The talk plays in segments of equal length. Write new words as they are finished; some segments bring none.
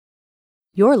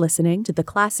You're listening to the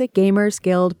Classic Gamers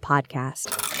Guild podcast.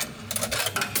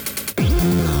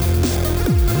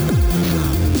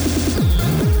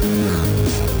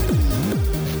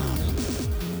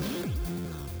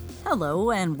 Hello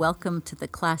and welcome to the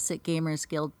Classic Gamers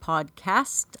Guild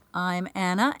podcast. I'm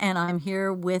Anna and I'm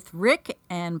here with Rick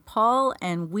and Paul,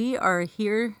 and we are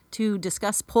here to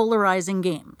discuss polarizing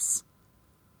games.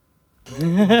 All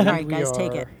right, guys,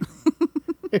 take it.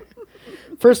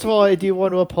 First of all, I do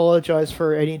want to apologize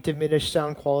for any diminished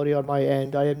sound quality on my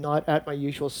end. I am not at my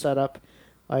usual setup.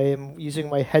 I am using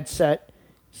my headset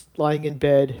lying in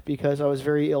bed because I was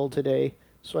very ill today,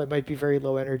 so I might be very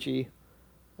low energy.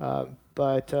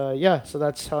 Yeah, so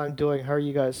that's how I'm doing. How are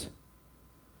you guys?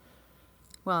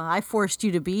 Well, I forced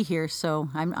you to be here, so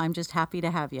I'm just happy to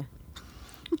have you.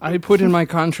 I put in my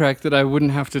contract that I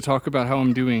wouldn't have to talk about how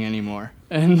I'm doing anymore,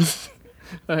 and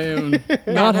I am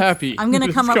not happy. I'm going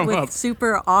to come up with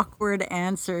super awkward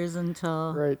answers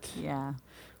until... Right. Yeah.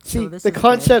 See, the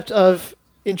concept of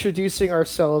introducing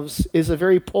ourselves is a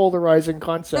very polarizing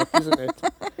concept, isn't it?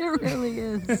 It really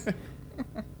is.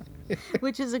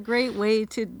 Which is a great way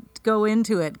to go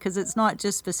into it, because it's not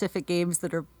just specific games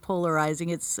that are polarizing.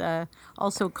 It's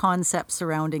also concepts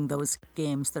surrounding those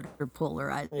games that are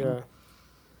polarizing. Yeah.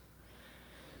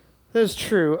 That's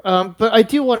true. But I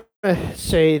do want to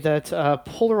say that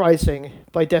polarizing,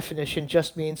 by definition,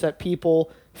 just means that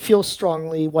people feel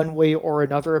strongly one way or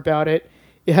another about it.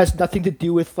 It has nothing to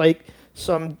do with, like,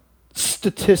 some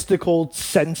statistical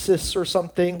census or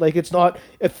something. Like, it's not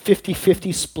a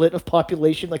 50-50 split of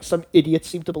population like some idiots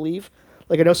seem to believe.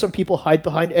 Like, I know some people hide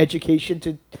behind education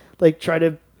to, like, try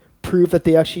to prove that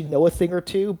they actually know a thing or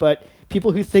two, but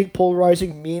people who think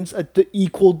polarizing means the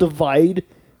equal divide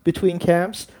between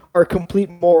camps are complete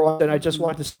morons, and I just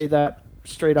wanted to say that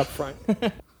straight up front.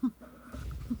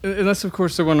 Unless, of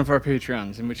course, they're one of our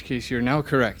Patreons, in which case you're now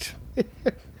correct.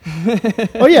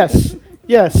 Oh, yes.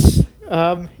 Yes.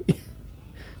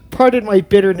 Pardon my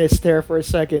bitterness there for a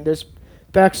second. There's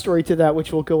backstory to that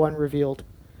which will go unrevealed.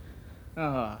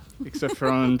 Except for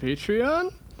on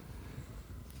Patreon?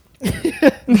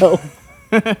 No.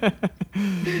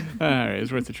 Alright,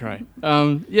 it's worth a try.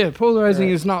 Polarizing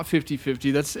is not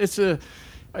 50-50.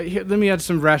 Let me add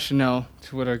some rationale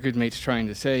to what our good mate's trying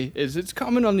to say. It's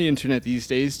common on the internet these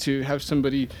days to have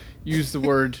somebody use the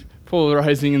word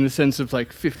polarizing in the sense of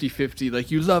like 50-50, like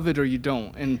you love it or you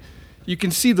don't. And you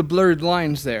can see the blurred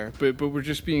lines there, but we're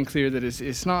just being clear that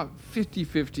it's not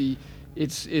 50-50.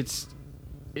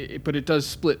 But it does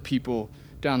split people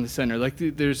down the center. Like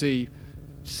there's a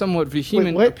somewhat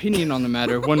vehement opinion on the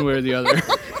matter, one way or the other.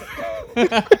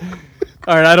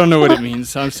 All right, I don't know what it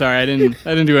means. I'm sorry, I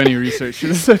didn't do any research for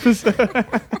this episode.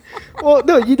 Well,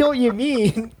 no, you know what you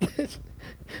mean.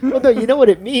 Well, no, you know what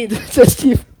it means. It's just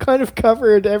you've kind of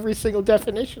covered every single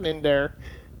definition in there.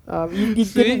 You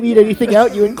didn't leave anything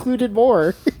out. You included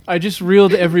more. I just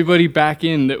reeled everybody back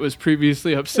in that was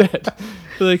previously upset.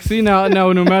 Like, see, now,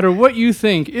 no matter what you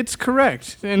think, it's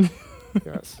correct. And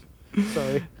yes.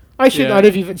 Sorry. I should not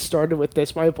have even started with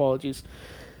this. My apologies.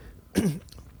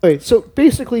 Okay, so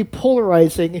basically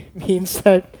polarizing means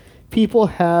that people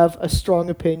have a strong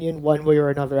opinion one way or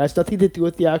another. It has nothing to do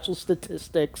with the actual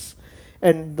statistics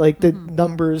and like the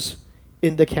numbers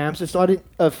in the camps. It's not a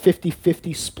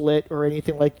 50-50 split or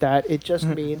anything like that. It just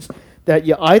means that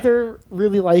you either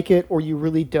really like it or you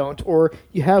really don't, or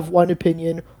you have one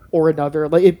opinion or another.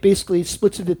 Like, it basically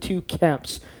splits into two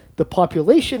camps. The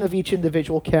population of each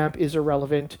individual camp is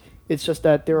irrelevant. It's just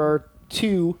that there are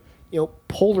two,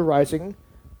 polarizing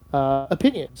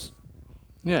opinions.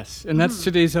 Yes, and that's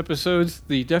today's episode,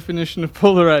 the definition of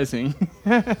polarizing.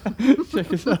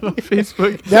 Check us out on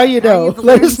Facebook. Now you know.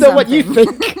 Let us know what you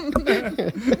think.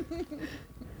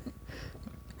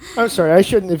 I'm sorry, I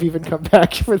shouldn't have even come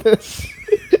back for this.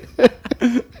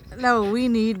 No, we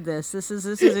need this. This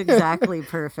is exactly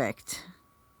perfect.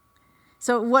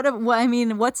 So what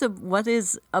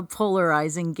is a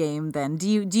polarizing game then? Do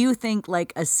you think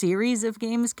like a series of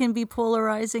games can be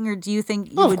polarizing, or do you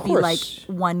think it would be like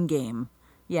one game?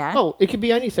 Yeah. Oh, it could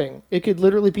be anything. It could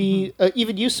literally be,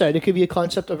 even you said, it could be a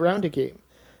concept around a game.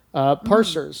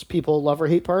 Parsers. People love or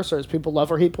hate parsers. People love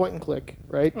or hate point and click,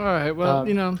 right? All right, well,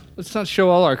 let's not show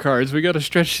all our cards. We got to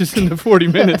stretch this into 40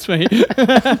 minutes, mate. Yeah,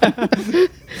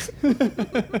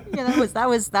 that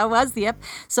was the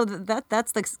so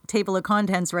that's the table of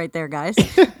contents right there, guys.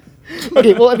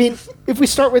 Okay, well, I mean, if we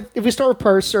start with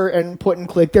parser and point and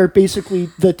click, they're basically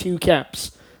the two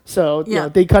camps. So,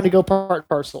 they kind of go part and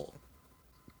parcel.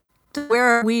 Where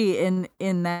are we in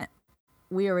that?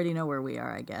 We already know where we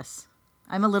are, I guess.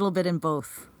 I'm a little bit in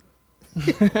both.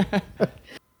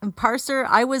 And parser,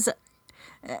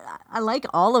 I like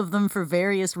all of them for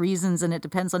various reasons, and it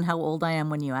depends on how old I am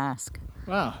when you ask.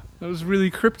 Wow, that was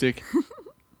really cryptic.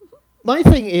 My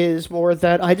thing is more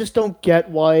that I just don't get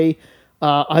why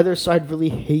either side really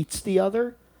hates the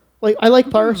other. Like I like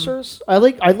parsers.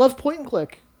 I love point and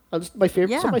click. My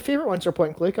favorite. Some of my favorite ones are point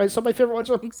and click. Some of my favorite ones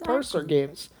are parser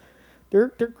games. They're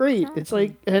great. Exactly. It's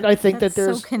like, and I think That's that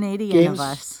there's so Canadian games. of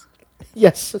us.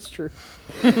 Yes, that's true.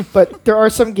 But there are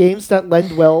some games that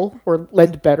lend well or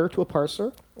lend better to a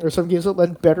parser. There are some games that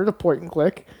lend better to point and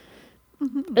click.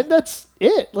 And that's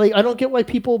it. Like I don't get why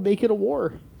people make it a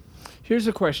war. Here's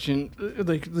a question,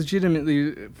 like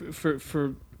legitimately,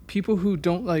 for people who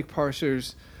don't like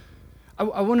parsers,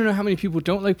 I want to know how many people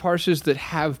don't like parsers that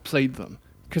have played them.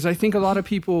 Because I think a lot of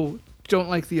people don't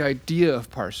like the idea of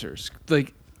parsers.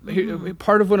 Like,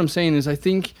 part of what I'm saying is I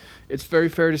think it's very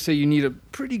fair to say you need a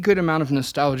pretty good amount of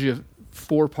nostalgia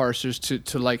for parsers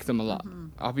to like them a lot.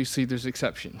 Obviously, there's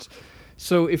exceptions.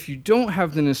 So if you don't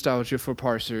have the nostalgia for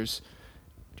parsers,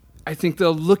 I think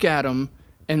they'll look at them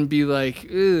and be like,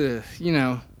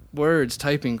 ugh, words,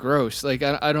 typing, gross. Like,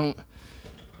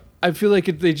 I feel like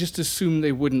they just assume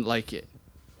they wouldn't like it.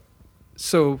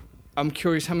 So I'm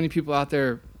curious how many people out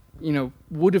there,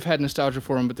 would have had nostalgia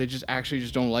for them, but they just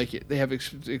don't like it. They have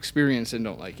experience and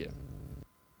don't like it.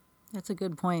 That's a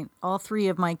good point. All three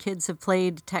of my kids have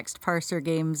played text parser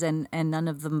games, and none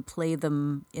of them play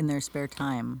them in their spare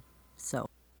time. So.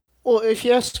 Well, if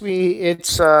you ask me,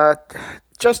 it's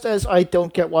just as I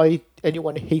don't get why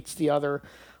anyone hates the other,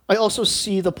 I also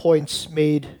see the points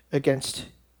made against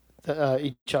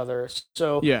each other.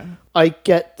 So yeah. I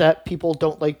get that people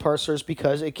don't like parsers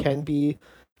because it can be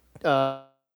a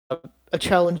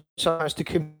challenge sometimes to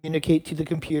communicate to the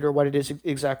computer what it is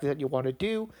exactly that you want to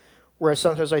do. Whereas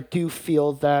sometimes I do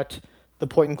feel that the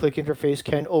point and click interface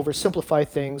can oversimplify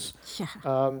things.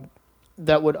 Yeah.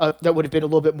 That would have been a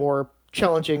little bit more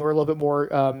challenging or a little bit more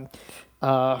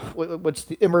what's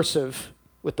the immersive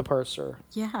with the parser.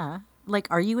 Yeah. Like,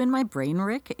 are you in my brain,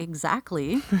 Rick?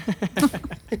 Exactly.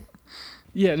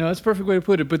 Yeah, no, that's a perfect way to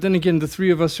put it. But then again, the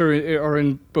three of us are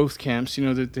in both camps.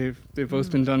 That they've both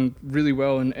been done really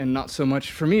well and not so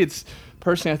much. For me, it's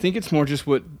personally, I think it's more just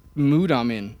what mood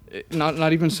I'm in.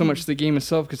 Not even so much the game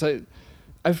itself, because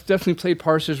I've definitely played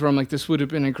parsers where I'm like, this would have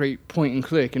been a great point and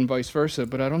click, and vice versa.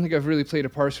 But I don't think I've really played a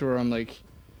parser where I'm like,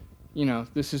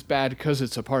 this is bad because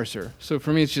it's a parser. So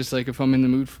for me, it's just like if I'm in the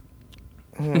mood.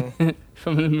 If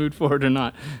I'm in the mood for it or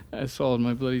not. I swallowed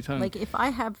my bloody tongue. Like, if I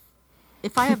have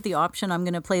the option, I'm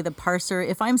going to play the parser.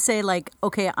 If I'm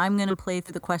okay, I'm going to play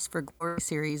through the Quest for Glory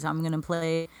series, I'm going to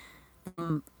play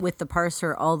with the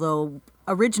parser, although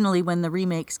originally when the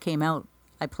remakes came out,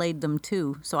 I played them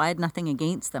too, so I had nothing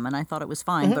against them, and I thought it was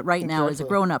fine. But right now, as a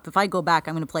grown-up, if I go back,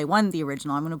 I'm going to play 1, the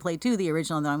original, I'm going to play 2, the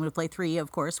original, and then I'm going to play 3,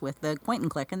 of course, with the point and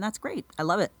click, and that's great. I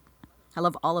love it. I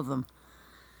love all of them.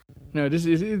 No, this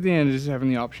is at the end, just having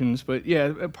the options. But yeah,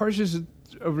 parsers is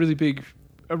a really big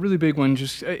one.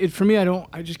 Just for me,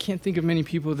 I just can't think of many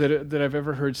people that I've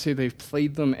ever heard say they've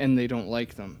played them and they don't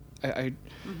like them.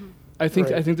 I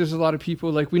think there's a lot of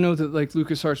people, like, we know that like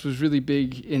LucasArts was really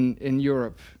big in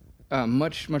Europe,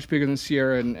 much bigger than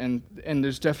Sierra, and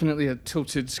there's definitely a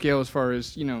tilted scale as far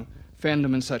as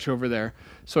fandom and such over there.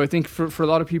 So I think for a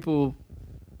lot of people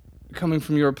coming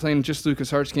from Europe playing just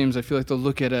LucasArts games, I feel like they'll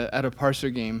look at a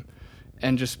parser game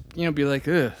and just be like,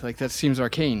 ugh, like that seems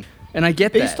arcane. And I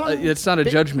get that. It's not a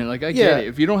judgment. Like, I get it.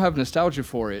 If you don't have nostalgia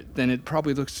for it, then it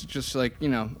probably looks just like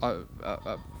a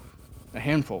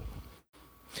handful.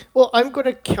 Well, I'm going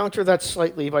to counter that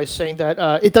slightly by saying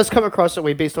that it does come across that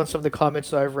way based on some of the comments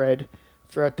that I've read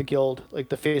throughout the guild, like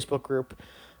the Facebook group.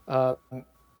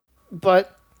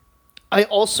 But I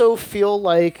also feel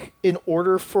like in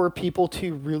order for people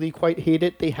to really quite hate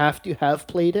it, they have to have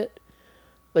played it.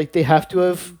 Like, they have to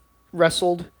have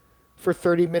wrestled for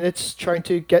 30 minutes trying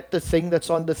to get the thing that's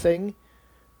on the thing.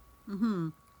 Mm-hmm.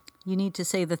 You need to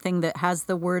say the thing that has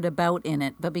the word about in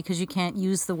it, but because you can't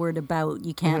use the word about,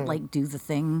 you can't do the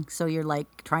thing. So you're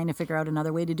like trying to figure out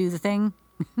another way to do the thing.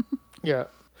 Yeah.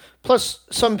 Plus,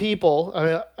 some people,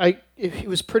 it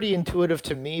was pretty intuitive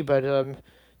to me, but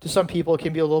to some people it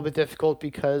can be a little bit difficult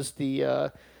because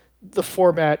the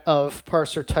format of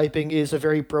parser typing is a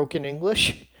very broken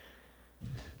English.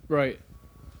 Right.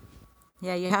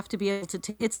 Yeah, you have to be able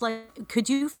to. It's like, could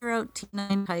you figure out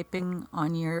T9 typing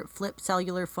on your flip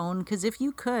cellular phone? Because if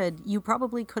you could, you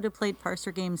probably could have played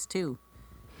parser games too.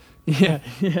 Yeah,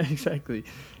 exactly.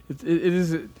 It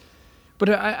is, but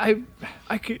I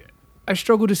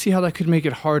struggle to see how that could make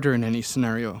it harder in any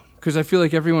scenario, because I feel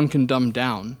like everyone can dumb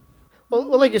down.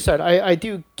 Well, like you said, I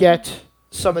do get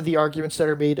some of the arguments that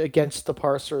are made against the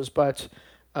parsers, but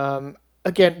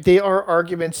again, they are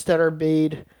arguments that are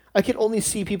made. I can only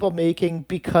see people making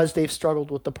because they've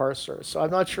struggled with the parser. So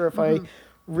I'm not sure if I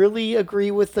really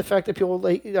agree with the fact that people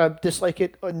dislike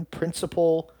it on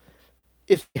principle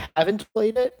if you haven't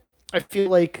played it. I feel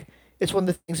like it's one of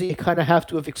the things that you kind of have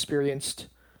to have experienced.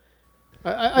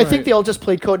 I think Right. they all just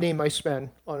played Codename Iceman,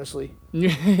 honestly.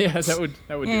 Yeah, that would do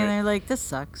And it. they're like, this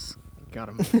sucks. Got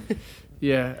him.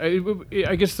 Yeah,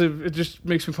 I guess it just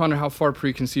makes me ponder how far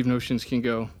preconceived notions can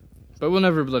go. But we'll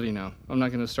never bloody know. I'm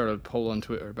not going to start a poll on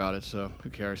Twitter about it, so who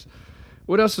cares?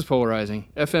 What else is polarizing?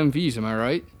 FMVs, am I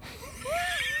right?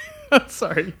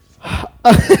 Sorry.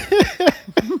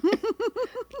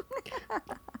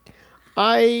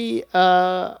 I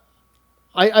uh,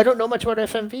 I don't know much about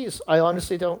FMVs. I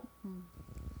honestly don't.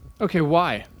 Okay,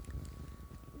 why?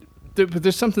 But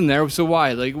there's something there, so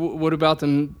why? Like, what about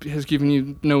them has given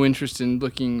you no interest in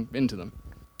looking into them?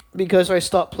 Because I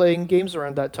stopped playing games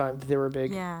around that time that they were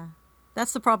big. Yeah.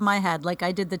 That's the problem I had. Like,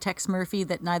 I did the Tex Murphy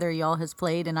that neither of y'all has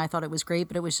played, and I thought it was great,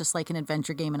 but it was just like an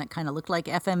adventure game, and it kind of looked like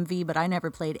FMV, but I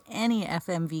never played any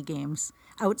FMV games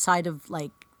outside of,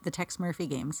 like, the Tex Murphy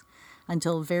games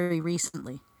until very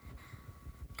recently.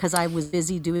 Because I was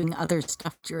busy doing other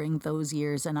stuff during those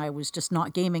years, and I was just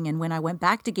not gaming. And when I went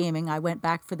back to gaming, I went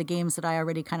back for the games that I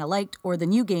already kind of liked, or the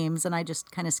new games, and I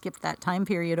just kind of skipped that time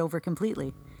period over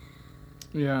completely.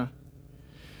 Yeah.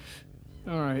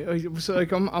 All right. So,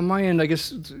 like, on my end, I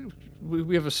guess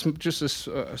we have just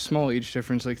a small age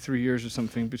difference, like 3 years or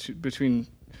something, between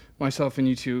myself and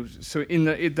you two. So,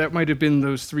 that might have been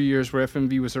those 3 years where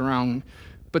FMV was around.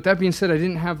 But that being said, I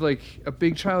didn't have like a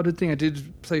big childhood thing. I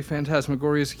did play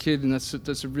Phantasmagoria as a kid, and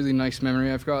that's a really nice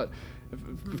memory I've got.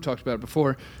 We've talked about it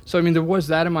before. So, I mean, there was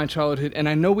that in my childhood, and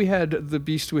I know we had The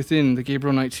Beast Within, the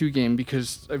Gabriel Knight 2 game,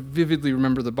 because I vividly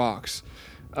remember the box,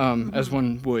 as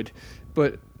one would.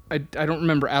 But I don't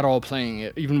remember at all playing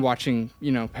it, even watching,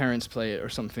 parents play it or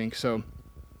something. So,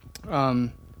 I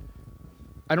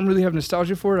don't really have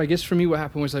nostalgia for it. I guess for me what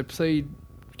happened was I played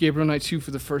Gabriel Knight 2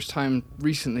 for the first time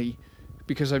recently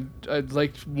because I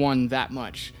liked 1 that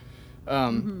much.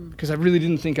 Because I really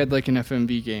didn't think I'd like an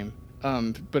FMV game.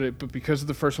 But because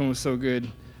the first one was so good,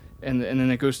 and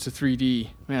then it goes to 3D.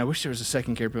 Man, I wish there was a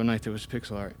second Gabriel Knight that was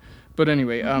pixel art. But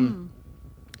anyway,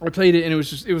 I played it and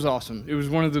it was awesome. It was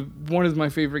one of my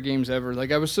favorite games ever.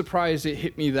 Like, I was surprised it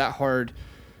hit me that hard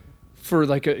for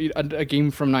like a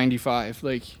game from '95.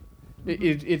 Like,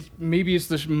 it maybe it's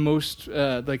the most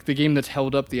like the game that's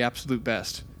held up the absolute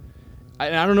best.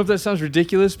 I don't know if that sounds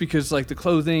ridiculous because like the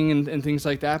clothing and things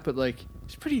like that, but like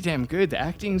it's pretty damn good. The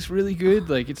acting's really good.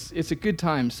 Like it's a good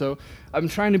time. So I'm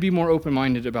trying to be more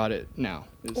open-minded about it now.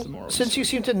 Is the moral. Since you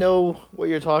seem to know what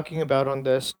you're talking about on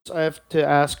this, I have to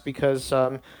ask because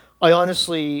I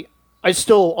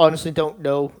still honestly don't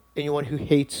know anyone who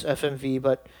hates FMV,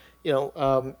 but you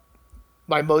know,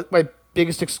 my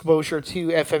biggest exposure to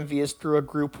FMV is through a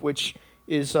group which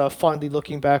is fondly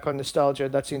looking back on nostalgia.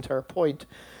 That's the entire point.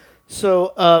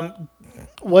 So,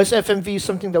 was FMV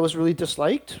something that was really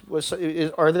disliked?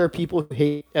 Are there people who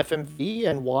hate FMV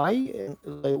and why? And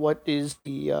like, what is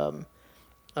the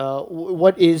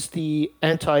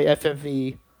anti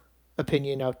FMV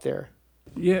opinion out there?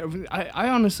 Yeah, I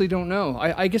honestly don't know.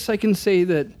 I guess I can say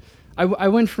that I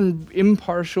went from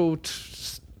impartial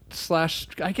slash,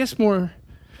 I guess more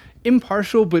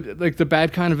impartial, but like the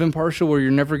bad kind of impartial where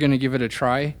you're never going to give it a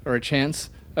try or a chance.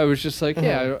 I was just like,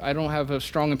 yeah, I don't have a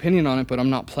strong opinion on it, but I'm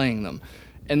not playing them.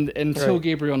 And until Right.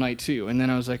 Gabriel Knight 2. And then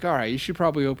I was like, all right, you should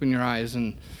probably open your eyes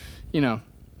and,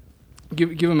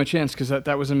 give him a chance because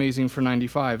that was amazing for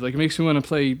 '95. Like, it makes me want to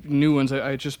play new ones.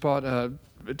 I just bought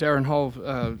Darren Hall,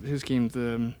 his game,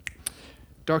 the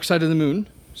Dark Side of the Moon.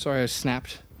 Sorry, I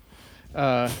snapped.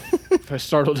 If I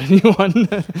startled anyone.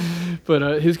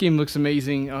 But his game looks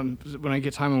amazing. When I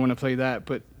get time, I want to play that.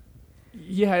 But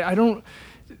yeah, I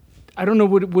don't know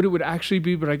what it would actually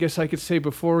be, but I guess I could say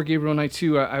before Gabriel Knight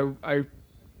 2,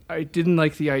 I didn't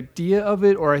like the idea of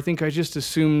it, or I think I just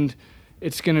assumed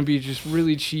it's going to be just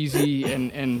really cheesy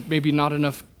and maybe not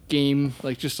enough game,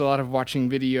 like just a lot of watching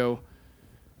video.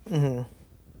 Mm-hmm.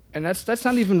 And that's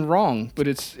not even wrong, but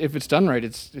if it's done right,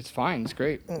 it's fine. It's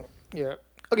great. Yeah.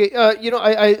 Okay.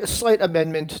 A slight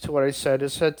amendment to what I said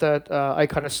is that I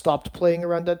kind of stopped playing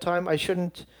around that time. I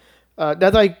shouldn't. Now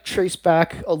that I trace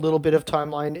back a little bit of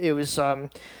timeline, it was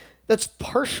that's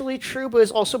partially true, but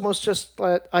it's also most just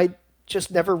that I just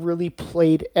never really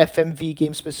played FMV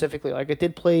games specifically. Like I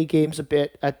did play games a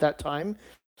bit at that time,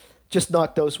 just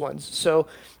not those ones. So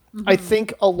I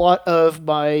think a lot of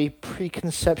my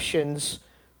preconceptions,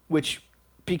 which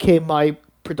became my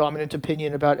predominant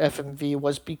opinion about FMV,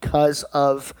 was because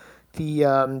of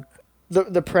the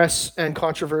the press and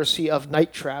controversy of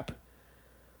Night Trap.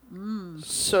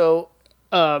 So,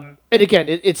 and again,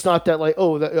 it's not that like,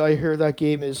 oh, I hear that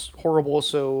game is horrible,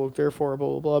 so therefore blah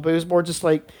blah blah. But it was more just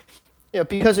like,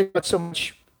 because it got so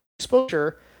much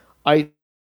exposure, I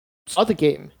saw the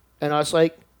game and I was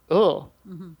like, oh,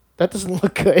 that doesn't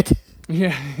look good.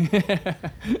 Yeah.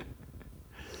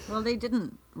 Well, they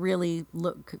didn't really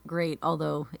look great,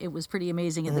 although it was pretty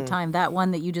amazing at the time. That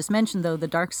one that you just mentioned, though, The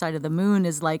Dark Side of the Moon,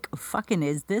 is like, fucking,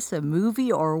 is this a movie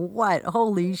or what?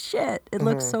 Holy shit. It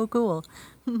looks so cool.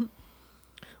 Well,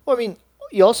 I mean,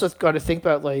 you also got to think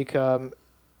about like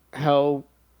how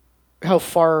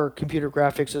far computer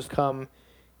graphics has come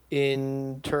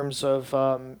in terms of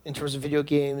video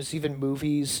games, even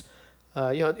movies.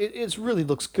 It really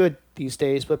looks good these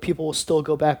days, but people will still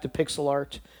go back to pixel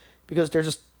art because they're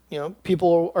just,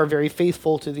 people are very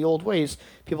faithful to the old ways.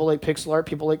 People like pixel art,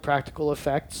 people like practical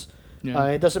effects. Yeah.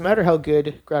 It doesn't matter how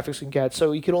good graphics can get.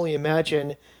 So you can only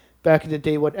imagine back in the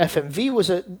day what FMV was,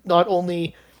 not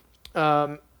only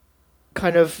kind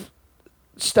of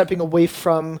stepping away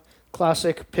from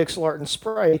classic pixel art and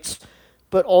sprites,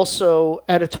 but also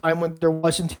at a time when there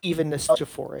wasn't even nostalgia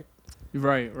for it.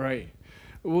 Right.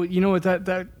 Well, you know what,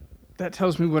 that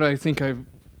tells me what I think I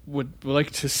would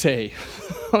like to say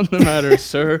on the matter,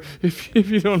 sir, if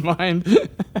you don't mind.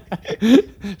 To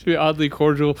be oddly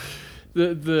cordial.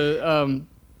 I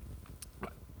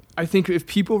think if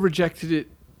people rejected it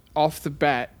off the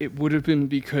bat, it would have been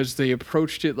because they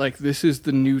approached it like, this is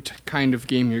the new kind of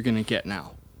game you're going to get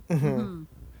now. And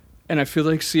I feel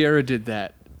like Sierra did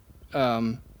that.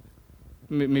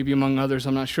 Maybe among others,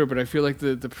 I'm not sure, but I feel like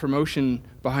the promotion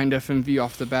behind FMV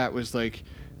off the bat was like,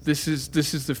 this is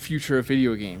the future of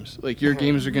video games. Like, your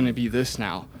games are going to be this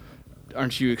now.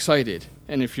 Aren't you excited?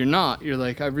 And if you're not, you're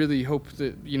like, I really hope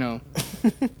that,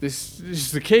 this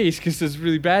is the case, because there's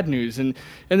really bad news. And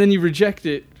then you reject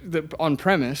it on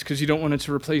premise because you don't want it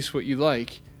to replace what you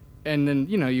like. And then,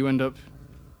 you end up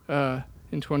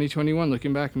in 2021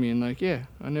 looking back at me and like, yeah,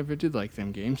 I never did like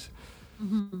them games.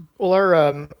 Well,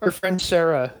 our friend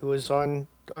Sarah, who was on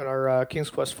our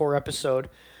King's Quest 4 episode,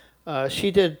 she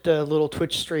did a little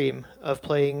Twitch stream of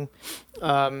playing,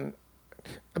 I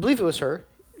believe it was her.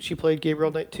 She played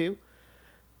Gabriel Knight 2.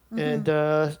 And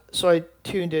so I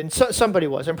tuned in. Somebody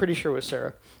was. I'm pretty sure it was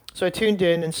Sarah. So I tuned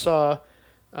in and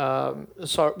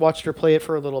watched her play it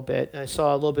for a little bit. And I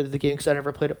saw a little bit of the game because I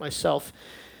never played it myself.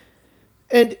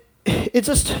 And it's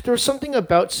just, there was something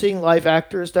about seeing live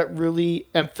actors that really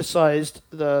emphasized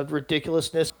the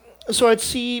ridiculousness. So I'd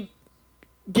see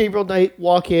Gabriel Knight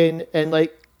walk in and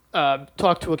like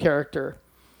talk to a character,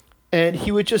 and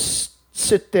he would just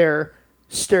sit there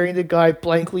staring the guy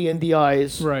blankly in the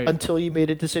eyes until he made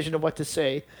a decision of what to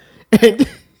say. And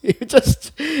it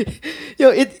just,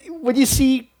 when you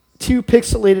see two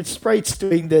pixelated sprites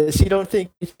doing this, you don't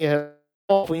think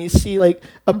when you see like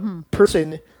a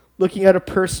person looking at a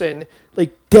person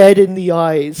like dead in the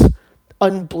eyes,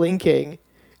 unblinking,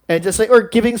 and just like, or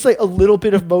giving like a little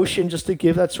bit of motion just to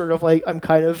give that sort of like, I'm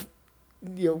kind of,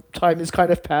 time is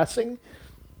kind of passing.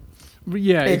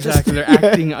 Yeah, and exactly. They're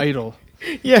acting idle.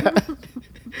 Yeah.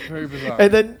 Very bizarre.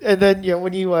 And then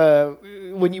when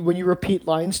you repeat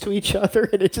lines to each other,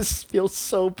 and it just feels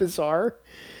so bizarre.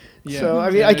 Yeah. So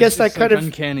I mean, I guess that kind of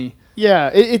uncanny. Yeah,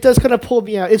 it does kind of pull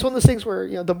me out. It's one of those things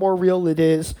where the more real it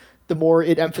is, the more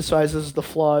it emphasizes the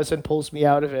flaws and pulls me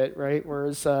out of it, right?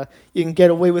 Whereas you can get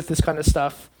away with this kind of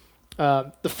stuff,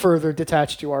 the further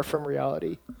detached you are from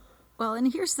reality. Well,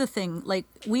 and here's the thing, like,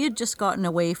 we had just gotten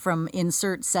away from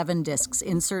insert 7 discs,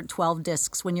 insert 12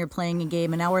 discs when you're playing a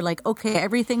game, and now we're like, okay,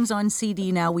 everything's on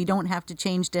CD now, we don't have to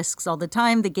change discs all the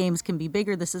time, the games can be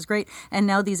bigger, this is great, and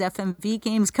now these FMV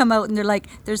games come out, and they're like,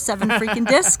 there's 7 freaking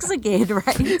discs again,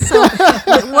 right? So,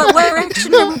 what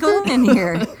direction are we going in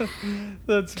here?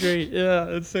 That's great, yeah,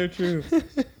 it's so true.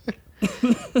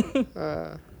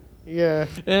 Yeah.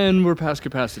 And we're past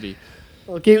capacity.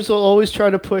 Well, games will always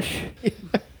try to push...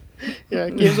 Yeah,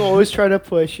 games will always try to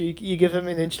push. You give them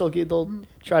an inch, they'll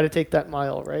try to take that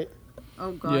mile, right?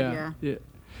 Oh, God, yeah.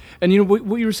 And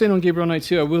what you were saying on Gabriel Knight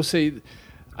too, I will say,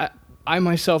 I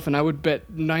myself, and I would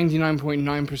bet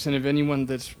 99.9% of anyone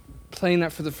that's playing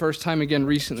that for the first time again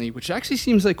recently, which actually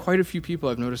seems like quite a few people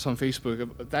I've noticed on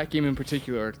Facebook, that game in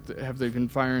particular, have they been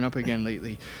firing up again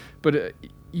lately. But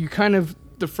you kind of,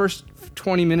 the first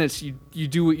 20 minutes, you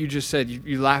do what you just said.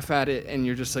 You laugh at it, and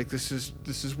you're just like, this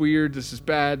is weird, this is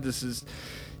bad, this is,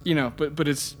 but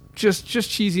it's just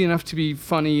cheesy enough to be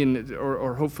funny and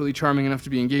or hopefully charming enough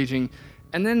to be engaging.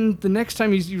 And then the next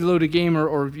time you load a game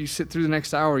or you sit through the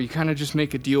next hour, you kind of just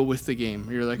make a deal with the game.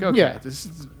 You're like, okay,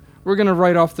 we're gonna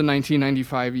write off the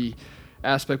 1995-y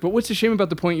aspect. But what's a shame about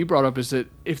the point you brought up is that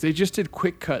if they just did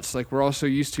quick cuts like we're all so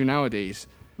used to nowadays,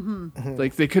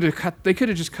 like they could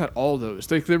have just cut all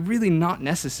those. Like they're really not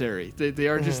necessary. They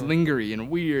are just lingery and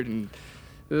weird and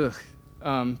ugh.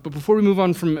 But before we move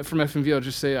on from FMV, I'll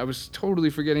just say I was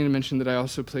totally forgetting to mention that I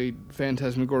also played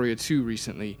Phantasmagoria 2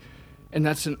 recently, and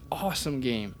that's an awesome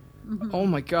game. Oh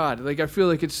my god! Like I feel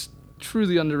like it's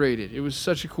truly underrated. It was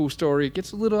such a cool story. It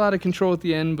gets a little out of control at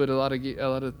the end, but a lot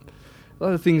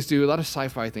of things do. A lot of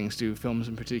sci-fi things do. Films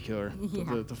in particular.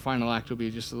 Yeah. The final act will be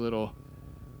just a little,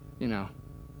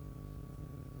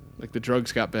 like the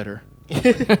drugs got better.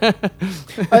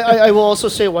 I will also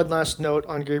say one last note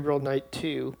on Gabriel Knight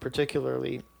 2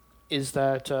 particularly is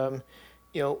that,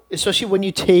 especially when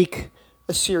you take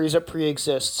a series that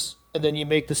pre-exists and then you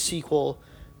make the sequel,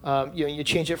 you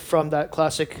change it from that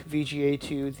classic VGA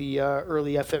to the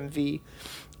early FMV,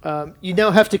 you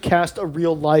now have to cast a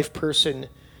real live person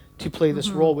to play this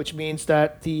role, which means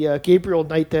that the Gabriel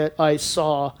Knight that I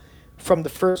saw from the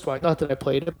first one, not that I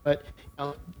played it, but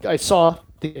I saw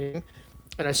the game,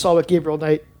 and I saw what Gabriel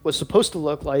Knight was supposed to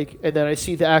look like, and then I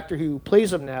see the actor who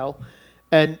plays him now,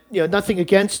 and nothing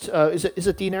against is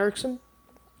it Dean Erickson?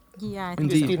 Yeah, I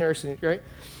think it's Dean Erickson, right?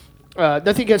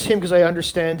 Nothing against him because I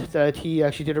understand that he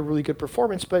actually did a really good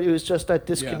performance, but it was just that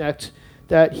disconnect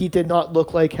that he did not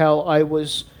look like how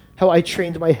I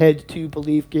trained my head to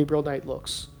believe Gabriel Knight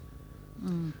looks.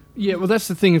 Yeah, well, that's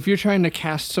the thing. If you're trying to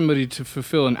cast somebody to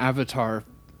fulfill an avatar,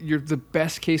 the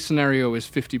best case scenario is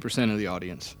 50% of the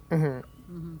audience.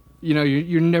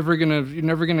 You're never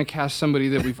gonna cast somebody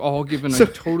that we've all given a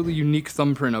totally unique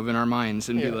thumbprint of in our minds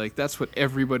and be like, that's what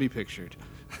everybody pictured.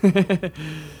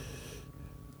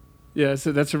 Yeah,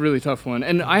 so that's a really tough one.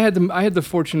 And I had the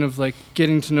fortune of like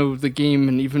getting to know the game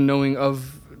and even knowing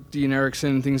of Dean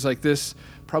Erickson and things like this.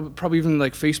 Probably even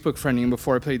like Facebook friending him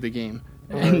before I played the game.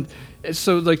 And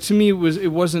so, like, to me,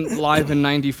 it wasn't live in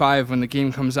 '95 when the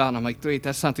game comes out, and I'm like, wait,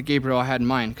 that's not the Gabriel I had in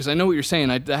mind. Because I know what you're saying.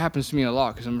 That happens to me a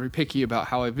lot because I'm very picky about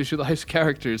how I visualize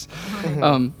characters.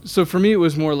 So for me, it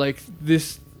was more like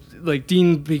this. Like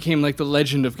Dean became like the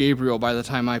legend of Gabriel by the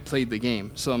time I played the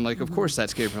game. So I'm like, of course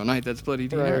that's Gabriel Knight. That's bloody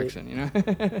Dean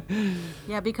Erickson,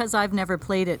 Yeah, because I've never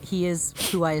played it. He is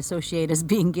who I associate as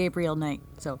being Gabriel Knight.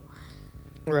 So.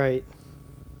 Right.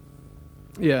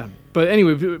 Yeah, but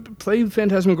anyway, play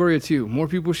Phantasmagoria 2. More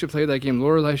people should play that game.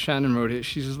 Lorelei Shannon wrote it.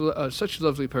 She's such a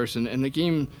lovely person. And the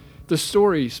game, the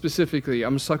story specifically,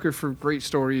 I'm a sucker for great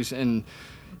stories. And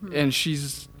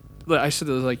she's, I said,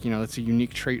 like, that's a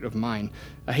unique trait of mine.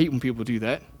 I hate when people do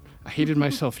that. I hated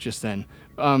myself just then.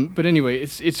 But anyway,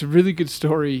 it's a really good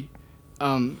story.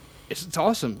 It's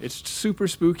awesome. It's super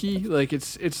spooky. Like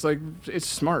it's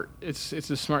smart. It's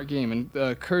a smart game.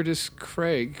 And Curtis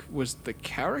Craig was the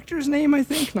character's name, I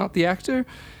think, not the actor,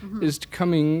 is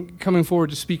coming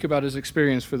forward to speak about his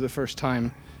experience for the first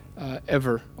time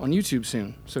ever on YouTube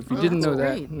soon. So if you didn't know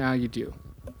that, now you do.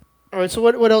 All right. So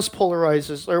what else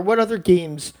polarizes, or what other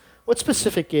games? What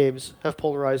specific games have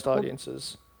polarized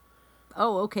audiences?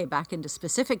 Oh, okay. Back into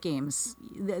specific games.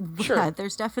 Sure. Yeah,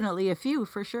 there's definitely a few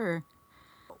for sure.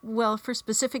 Well, for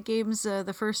specific games,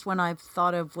 the first one I've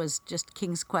thought of was just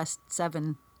King's Quest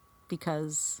VII,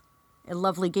 because a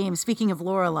lovely game. Speaking of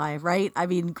Lorelei, right? I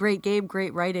mean, great game,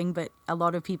 great writing, but a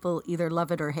lot of people either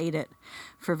love it or hate it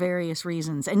for various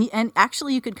reasons. And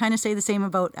actually, you could kind of say the same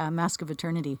about Mask of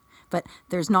Eternity, but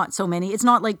there's not so many. It's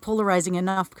not like polarizing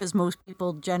enough because most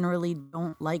people generally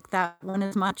don't like that one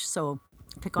as much. So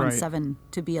pick on 7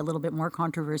 to be a little bit more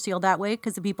controversial that way,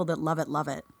 because the people that love it, love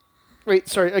it. Wait,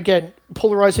 sorry, again,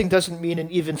 polarizing doesn't mean an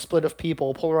even split of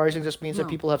people. Polarizing just means that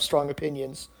people have strong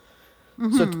opinions.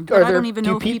 So but I don't even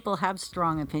know if people have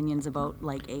strong opinions about,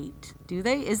 like, 8. Do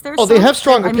they? Is there they have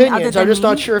strong opinions. I'm just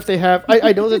not sure if they have...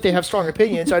 I know that they have strong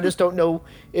opinions. I just don't know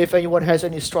if anyone has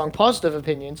any strong positive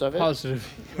opinions of it. Positive,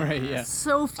 right, yeah.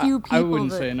 So few people I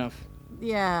wouldn't say enough.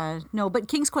 Yeah, no, but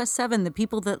King's Quest VII, the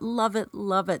people that love it,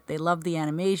 love it. They love the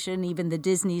animation, even the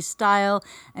Disney style.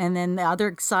 And then the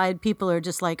other side, people are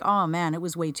just like, oh man, it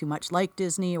was way too much like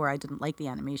Disney, or I didn't like the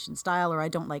animation style, or I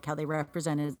don't like how they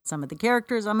represented some of the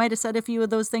characters. I might have said a few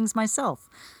of those things myself.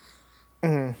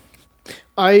 I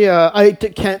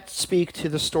can't speak to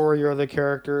the story or the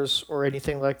characters or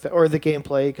anything like that, or the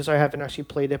gameplay, because I haven't actually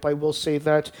played it. But I will say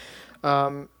that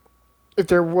if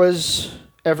there was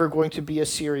ever going to be a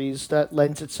series that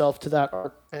lends itself to that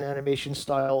art and animation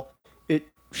style, it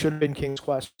should have been King's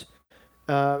Quest.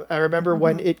 I remember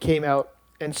when it came out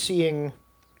and seeing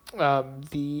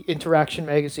the Interaction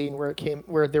magazine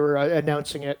where they were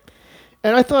announcing it,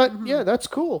 and I thought, yeah, that's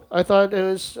cool. I thought it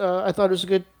was a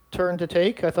good turn to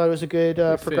take. I thought it was a good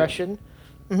progression.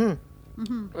 So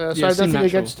I have nothing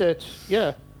against it.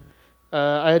 Yeah.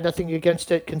 I had nothing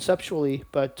against it conceptually,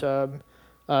 but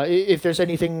if there's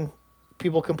anything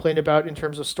people complain about in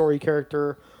terms of story,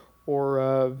 character,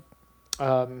 or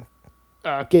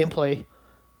gameplay,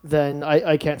 then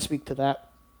I can't speak to that.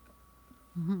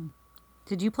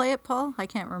 Did you play it, Paul? I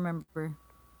can't remember.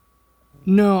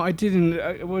 No, I didn't.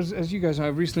 It was, as you guys know, I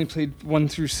recently played 1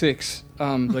 through 6,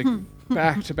 like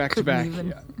back to back to back.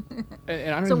 Even.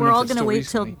 And I don't So even we're know if all it's going to still wait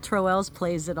recently. till Troels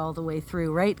plays it all the way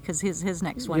through, right? Because his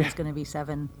next one Yeah. is going to be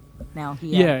 7 now.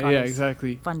 He Yeah, got his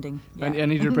exactly. funding. I Yeah.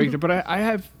 need to break it, but I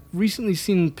have recently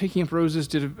seen Picking Up Roses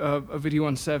did a video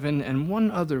on 7 and one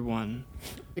other one.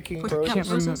 Picking Pushing roses.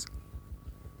 up roses.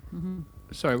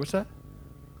 Sorry, what's that?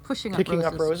 Pushing up Picking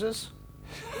roses. up roses.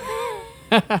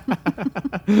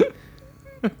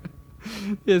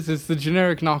 Yes, it's the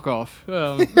generic knockoff.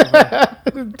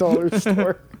 Dollar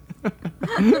store.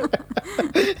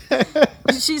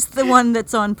 She's the one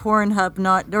that's on Pornhub,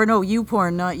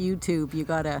 YouPorn, not YouTube. You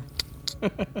gotta.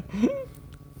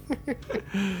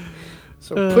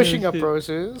 So pushing up shit.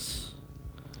 roses.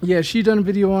 Yeah, she done a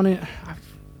video on it. I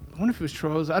wonder if it was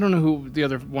Trolls. I don't know who the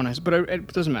other one is, but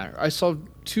it doesn't matter. I saw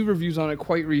 2 reviews on it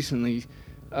quite recently,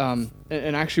 and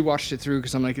actually watched it through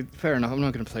because I'm like, fair enough, I'm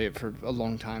not going to play it for a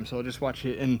long time, so I'll just watch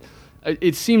it. And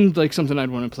it seemed like something I'd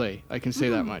want to play. I can say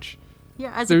that much.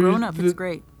 Yeah, as a grown-up, it's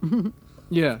great.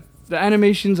 Yeah, the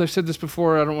animations, I've said this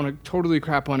before, I don't want to totally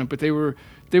crap on it, but they were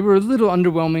a little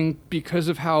underwhelming because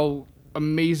of how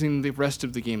amazing the rest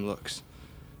of the game looks.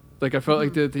 Like, I felt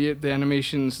like the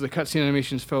animations, the cutscene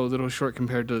animations fell a little short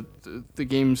compared to the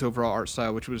game's overall art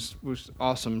style, which was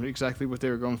awesome. Exactly what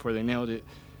they were going for. They nailed it.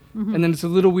 And then it's a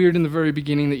little weird in the very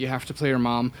beginning that you have to play her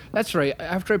mom. That's right.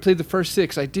 After I played the first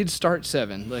 6, I did start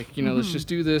 7. Like, let's just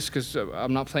do this because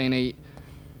I'm not playing 8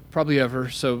 probably ever.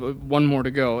 So 1 more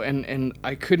to go. And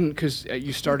I couldn't because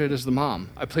you started as the mom.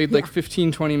 I played like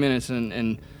 15, 20 minutes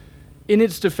and in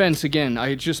its defense, again, I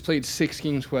had just played 6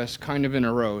 King's Quest kind of in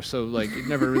a row, so like it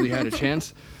never really had a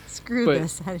chance. Screw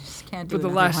this. I just can't do it. But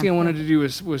the last thing I wanted to do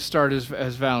was start as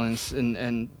Valence,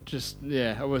 and just,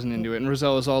 I wasn't into it. And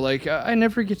Rosella's all like, I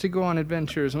never get to go on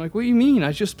adventures. I'm like, what do you mean?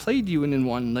 I just played you in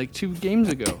one like 2 games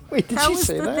ago. Wait, did That she was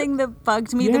say the that? thing that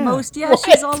bugged me the Yeah. most. Yeah,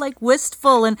 she's all like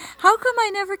wistful and how come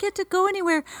I never get to go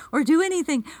anywhere or do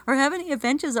anything or have any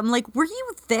adventures? I'm like, were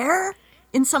you there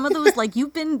in some of those? Like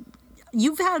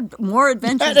you've had more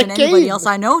adventures had a than anybody game. else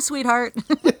I know, sweetheart.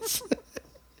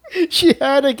 She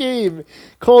had a game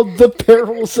called The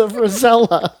Perils of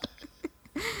Rosella.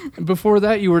 Before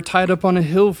that, you were tied up on a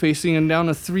hill facing down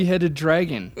a 3-headed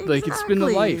dragon. Like, it's been a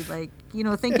Exactly. life. Like,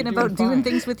 thinking Doing about doing fine.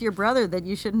 things with your brother that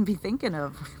you shouldn't be thinking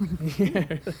of.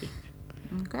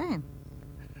 Okay.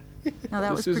 No,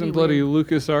 that was This pretty isn't bloody weird.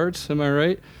 LucasArts, am I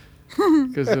right?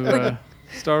 Because of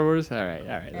Star Wars? All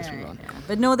right, let's move on. Yeah.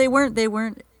 But no, they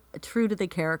weren't true to the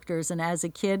characters, and as a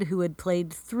kid who had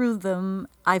played through them,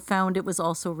 I found it was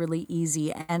also really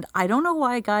easy. And I don't know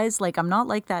why, guys, like I'm not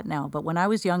like that now, but when I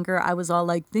was younger, I was all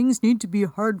like, things need to be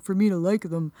hard for me to like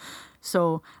them.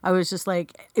 So I was just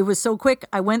like, it was so quick.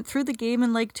 I went through the game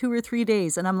in like 2 or 3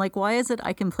 days, and I'm like, why is it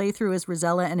I can play through as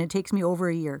Rosella and it takes me over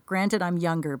a year? Granted, I'm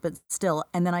younger, but still.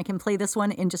 And then I can play this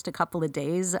one in just a couple of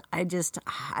days. I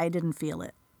didn't feel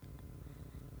it.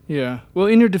 Yeah. Well,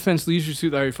 in your defense, Leisure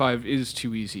Suit Larry 5 is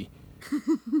too easy.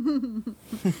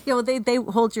 Yeah, well, they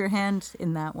hold your hand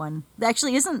in that one.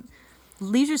 Actually, isn't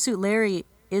Leisure Suit Larry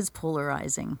is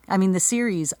polarizing. I mean, the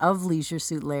series of Leisure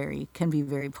Suit Larry can be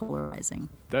very polarizing.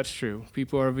 That's true.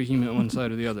 People are vehement one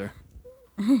side or the other.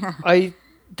 I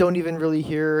don't even really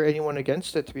hear anyone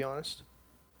against it, to be honest.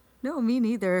 No, me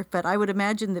neither. But I would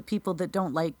imagine that people that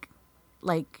don't like,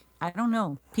 I don't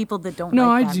know, people that don't No,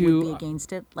 like I that do. would be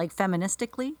against it. Like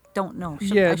feministically, don't know.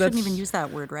 Yeah, I shouldn't that's- even use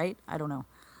that word, right? I don't know.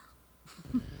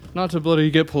 Not to bloody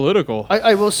get political.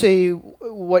 I will say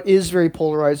what is very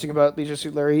polarizing about Leisure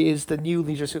Suit Larry is the new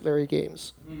Leisure Suit Larry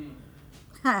games.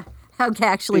 Okay,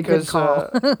 actually, good call.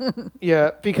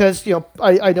 Yeah, because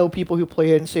I know people who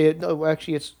play it and say it. No,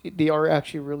 actually, they are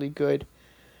actually really good.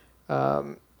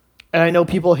 And I know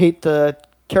people hate the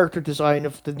character design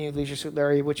of the new Leisure Suit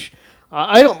Larry, which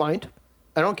I don't mind.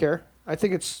 I don't care. I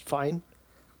think it's fine.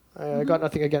 I got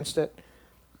nothing against it.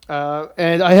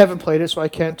 And I haven't played it, so I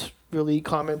can't really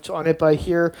comment on it. But I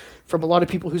hear from a lot of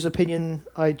people whose opinion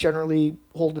I generally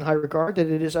hold in high regard that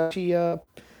it is actually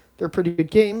they're pretty good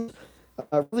games.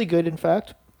 Really good, in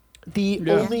fact. The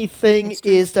Yeah. only thing It's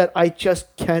true. is that I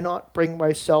just cannot bring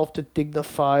myself to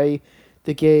dignify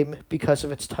the game because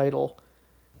of its title.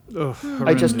 Ugh,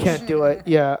 I just horrendous. can't do it.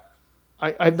 Yeah,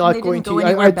 I'm not They going didn't go to.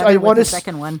 anywhere better I with want the to.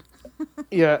 second one.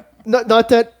 Yeah, not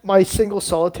that my single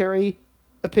solitary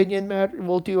opinion, Matt,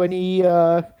 will do any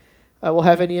will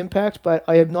have any impact, but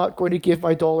I am not going to give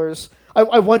my dollars.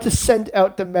 I want to send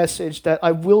out the message that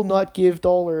I will not give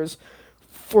dollars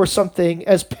for something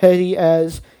as petty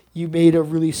as you made a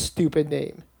really stupid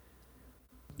name.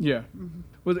 Yeah.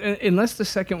 Well, unless the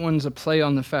second one's a play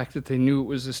on the fact that they knew it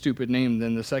was a stupid name,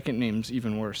 then the second name's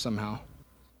even worse somehow.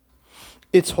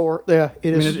 It's Yeah,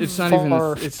 it is. It's not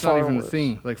even a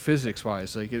thing, like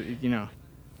physics-wise. Like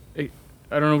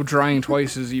I don't know what drying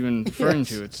twice is even referring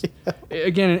to. It's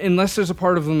again, unless there's a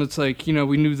part of them that's like, we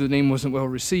knew the name wasn't well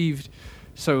received,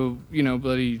 so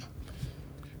bloody.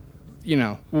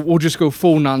 We'll just go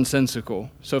full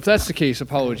nonsensical. So if that's the case,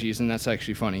 apologies, and that's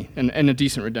actually funny and a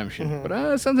decent redemption.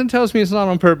 But something tells me it's not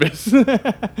on purpose.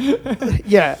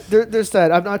 Yeah, there's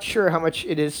that. I'm not sure how much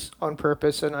it is on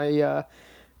purpose, and I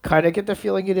kind of get the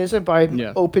feeling it isn't, but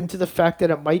I'm open to the fact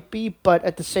that it might be. But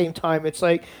at the same time, it's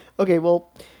like, okay,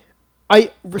 well,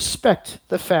 I respect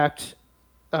the fact,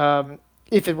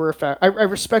 if it were a fact, I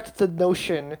respect the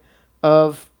notion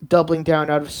of doubling down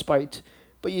out of spite.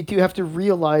 But you do have to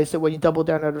realize that when you double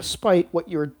down out of spite, what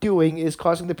you're doing is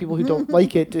causing the people who don't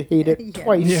like it to hate it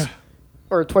twice,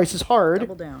 or twice as hard.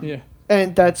 Double down. Yeah.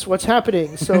 And that's what's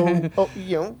happening. So,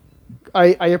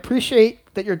 I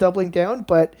appreciate that you're doubling down,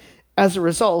 but as a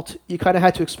result, you kind of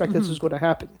had to expect this was going to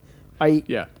happen. I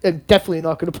am definitely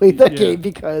not going to play that game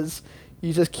because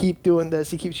you just keep doing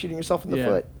this. You keep shooting yourself in the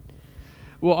foot.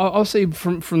 Well, I'll say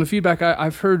from the feedback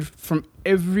I've heard from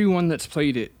everyone that's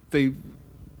played it, they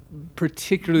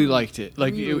particularly liked it.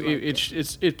 Like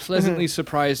it pleasantly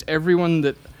surprised everyone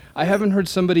that I haven't heard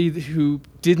somebody who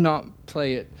did not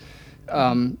play it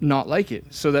not like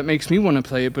it. So that makes me want to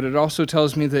play it, but it also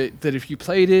tells me that if you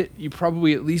played it, you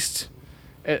probably at least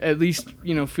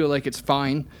feel like it's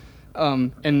fine.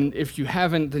 And if you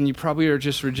haven't, then you probably are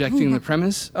just rejecting the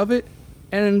premise of it.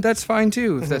 And that's fine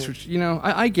too, if that's what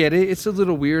I get it. It's a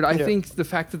little weird. I think the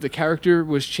fact that the character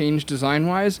was changed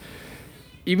design-wise,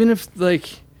 even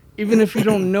if you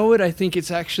don't know it, I think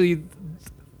it's actually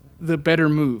the better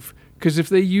move. Because if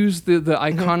they use the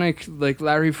iconic like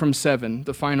Larry from Seven,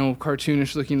 the final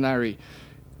cartoonish looking Larry,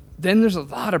 then there's a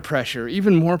lot of pressure,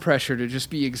 even more pressure to just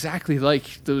be exactly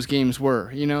like those games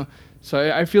were,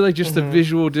 So I feel like just the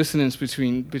visual dissonance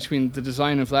between the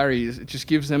design of Larry, it just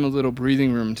gives them a little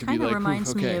breathing room to be like,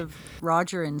 reminds me of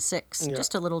Roger in 6,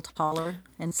 just a little taller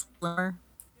and slimmer,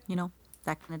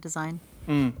 that kind of design.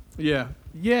 Yeah.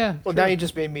 Well, now you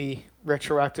just made me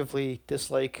retroactively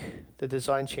dislike the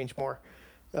design change more.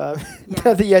 Now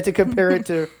that you had to compare it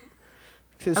to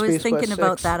I was thinking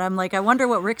about that. I'm like, I wonder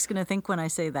what Rick's going to think when I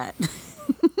say that.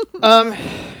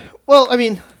 Well, I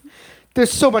mean,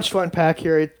 there's so much to unpack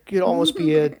here. It could almost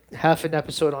be a half an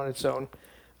episode on its own.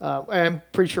 I'm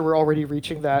pretty sure we're already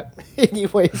reaching that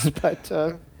anyways. But,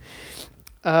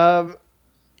 the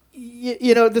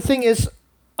thing is,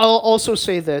 I'll also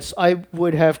say this. I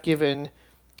would have given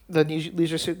the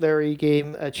Leisure Suit Larry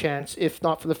game a chance, if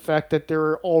not for the fact that there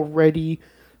are already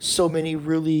so many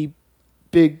really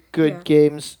big, good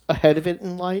games ahead of it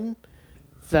in line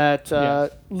that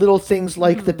little things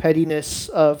like the pettiness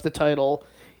of the title,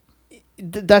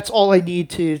 that's all I need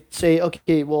to say,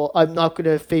 okay, well, I'm not going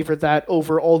to favor that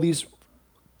over all these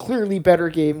clearly better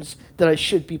games that I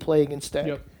should be playing instead.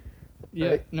 Yep. Yeah,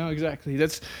 right? No, exactly.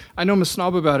 I know I'm a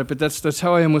snob about it, but that's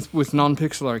how I am with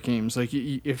non-pixel art games. Like,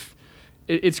 if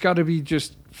it's got to be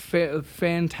just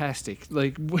fantastic.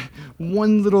 Like,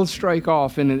 one little strike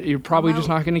off, and you're probably just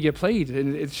not going to get played.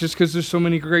 And it's just because there's so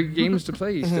many great games to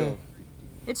play still.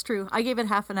 It's true. I gave it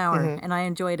half an hour, and I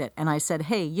enjoyed it. And I said,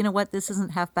 hey, you know what? This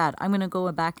isn't half bad. I'm going to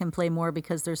go back and play more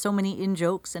because there's so many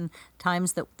in-jokes and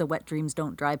times that the Wet Dreams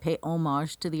Don't Dry pay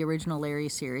homage to the original Larry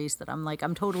series that I'm like,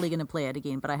 I'm totally going to play it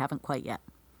again, but I haven't quite yet.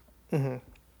 To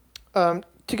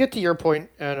get to your point,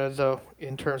 Anna, though,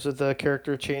 in terms of the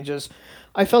character changes,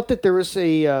 I felt that there was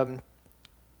a...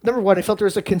 number one, I felt there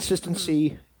was a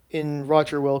consistency in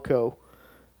Roger Wilco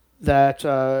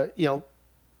that,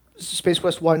 Space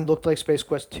Quest 1 looked like Space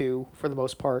Quest 2 for the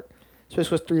most part. Space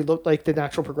Quest 3 looked like the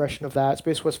natural progression of that.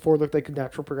 Space Quest 4 looked like the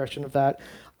natural progression of that.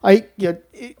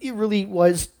 It really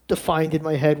was defined in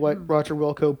my head what Roger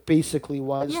Wilco basically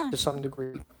was to some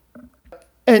degree.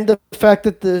 And the fact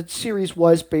that the series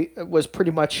was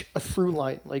pretty much a through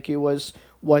line. Like, it was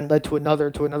one led to another,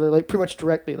 like pretty much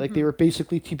directly. Like, they were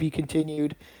basically to be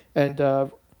continued. And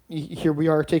here we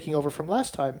are taking over from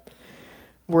last time.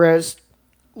 Whereas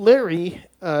Larry,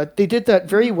 they did that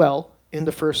very well in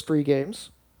the first 3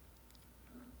 games.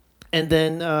 And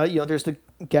then, there's the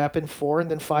gap in 4, and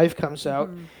then 5 comes out,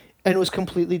 and it was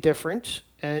completely different.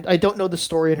 And I don't know the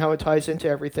story and how it ties into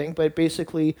everything, but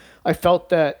basically, I felt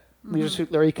that Leisure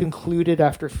Suit Larry concluded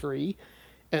after 3,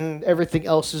 and everything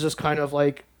else is just kind of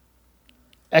like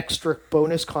extra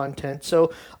bonus content.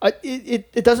 So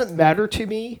it doesn't matter to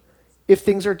me if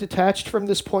things are detached from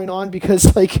this point on, because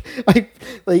the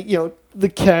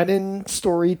canon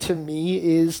story to me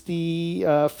is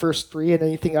the first three, and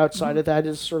anything outside of that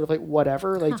is sort of like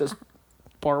whatever, like just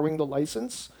borrowing the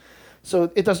license.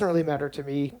 So it doesn't really matter to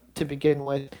me to begin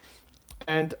with.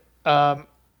 And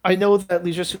I know that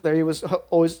Leisure Suit Larry was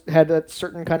always had a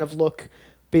certain kind of look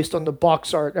based on the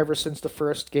box art ever since the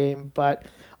first game, but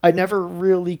I never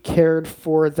really cared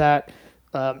for that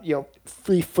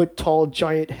 3 foot tall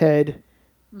giant head,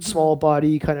 small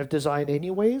body kind of design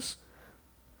anyways.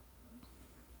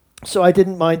 So I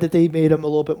didn't mind that they made him a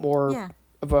little bit more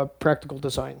of a practical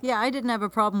design. Yeah, I didn't have a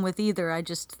problem with either. I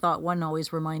just thought one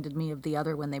always reminded me of the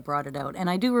other when they brought it out. And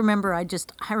I do remember, I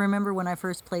remember when I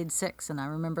first played 6, and I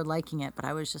remember liking it, but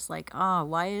I was just like,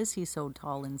 why is he so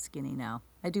tall and skinny now?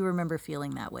 I do remember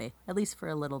feeling that way, at least for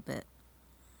a little bit.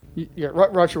 Yeah,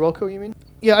 Roger Wilco, you mean?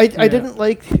 Yeah, I didn't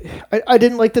like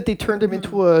that they turned him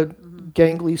into a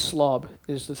gangly slob,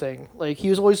 is the thing. Like,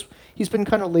 he's been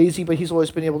kind of lazy, but he's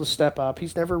always been able to step up.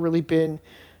 He's never really been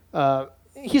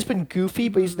he's been goofy,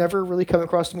 but he's never really come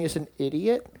across to me as an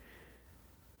idiot.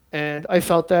 And I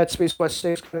felt that Space Quest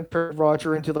 6 kind of turned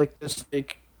Roger into like this,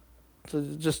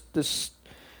 just this.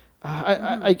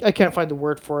 I can't find the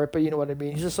word for it, but you know what I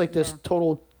mean. He's just like this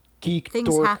total geek. Things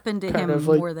dork, happen to him of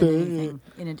like, more than anything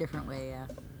in a different way. Yeah.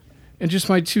 And just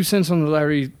my 2 cents on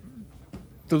the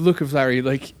look of Larry,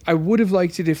 like, I would have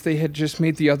liked it if they had just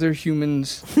made the other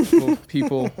humans,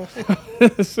 people,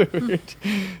 so weird.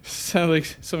 Sound like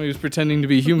somebody who's pretending to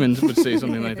be humans would say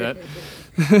something like that.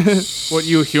 What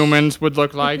you humans would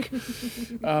look like.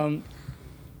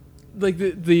 Like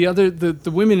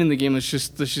the women in the game, let's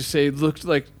just say, looked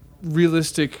like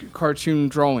realistic cartoon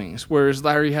drawings, whereas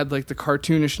Larry had like the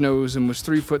cartoonish nose and was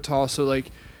 3 foot tall. So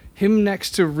like him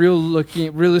next to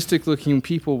realistic looking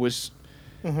people was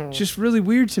just really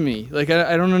weird to me. Like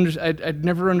I don't I'd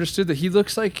never understood that. He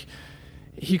looks like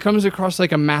he comes across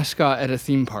like a mascot at a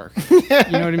theme park. You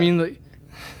know what I mean? Like,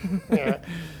 yeah.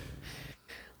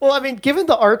 Well, I mean, given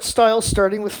the art style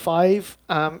starting with 5,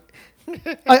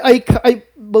 I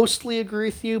mostly agree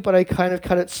with you, but I kind of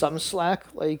cut it some slack.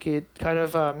 Like, it kind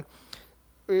of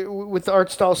with the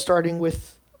art style starting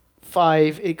with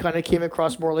 5, it kind of came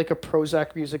across more like a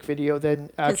Prozac music video than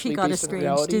actually based in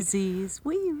reality. Because he got a strange disease.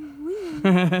 Wee.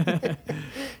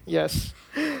 Yes.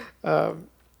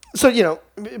 So, you know,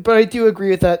 but I do agree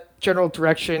with that general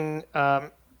direction.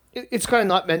 It's kind of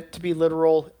not meant to be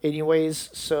literal anyways,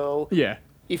 so yeah.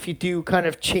 If you do kind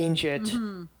of change it,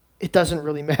 it doesn't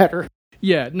really matter.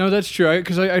 Yeah, no, that's true.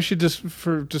 Because I should just,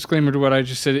 for disclaimer to what I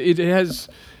just said, it has...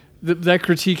 that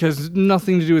critique has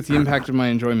nothing to do with the impact of my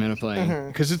enjoyment of playing,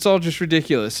 because it's all just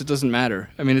ridiculous. It doesn't matter.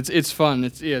 I mean, it's fun.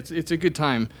 It's a good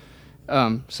time.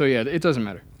 So yeah, it doesn't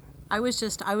matter. I was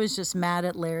just mad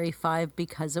at Larry 5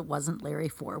 because it wasn't Larry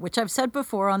 4, which I've said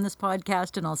before on this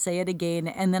podcast, and I'll say it again.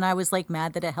 And then I was like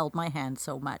mad that it held my hand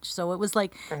so much. So it was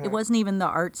like it wasn't even the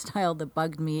art style that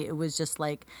bugged me. It was just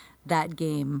like that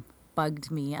game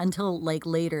bugged me until like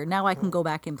later. Now I can go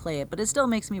back and play it, but it still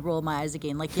makes me roll my eyes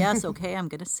again. Like, yes, okay, I'm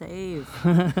gonna save.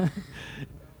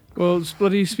 Well,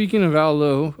 Splitty, speaking of Al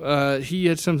Lowe, he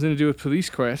had something to do with Police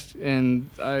Quest, and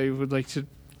I would like to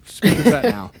speak of that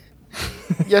now.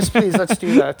 Yes, please, let's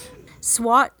do that.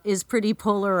 SWAT is pretty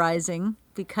polarizing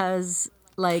because,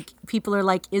 like, people are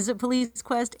like, is it Police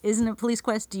Quest? Isn't it Police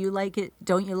Quest? Do you like it?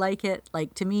 Don't you like it?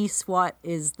 Like, to me, SWAT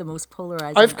is the most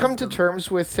polarizing. I've come to terms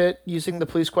with it using the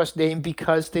Police Quest name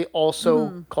because they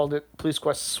also called it Police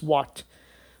Quest SWAT.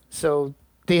 So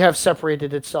they have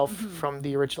separated itself from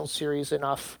the original series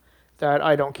enough that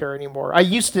I don't care anymore. I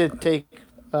used to take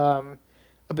a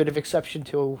bit of exception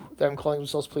to them calling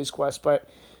themselves Police Quest, but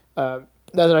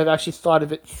now that I've actually thought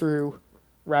of it through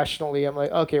rationally, I'm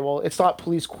like, okay, well, it's not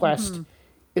Police Quest,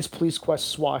 it's Police Quest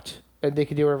SWAT, and they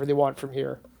can do whatever they want from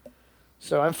here.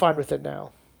 So I'm fine with it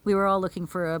now. We were all looking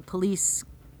for a police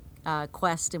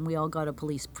quest, and we all got a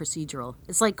police procedural.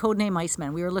 It's like Codename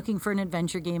Iceman. We were looking for an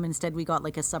adventure game, instead we got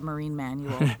like a submarine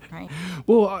manual, right?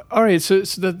 Well, all right, so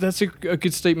that's a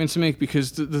good statement to make,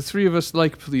 because the three of us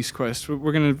like Police Quest.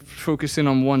 We're going to focus in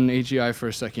on one AGI for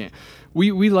a second.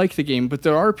 We like the game, but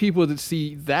there are people that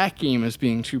see that game as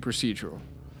being too procedural.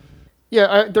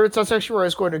 Yeah, that's actually where I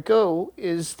was going to go,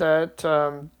 is that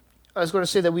I was going to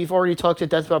say that we've already talked to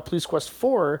death about Police Quest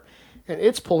 4 and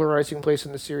its polarizing place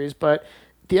in the series, but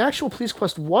the actual Police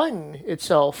Quest 1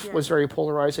 itself was very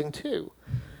polarizing too.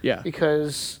 Yeah.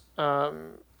 Because, a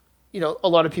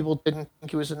lot of people didn't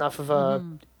think it was enough of a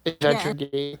adventure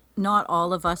game. Not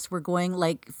all of us were going,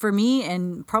 like, for me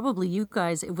and probably you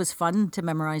guys, it was fun to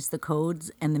memorize the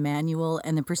codes and the manual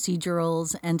and the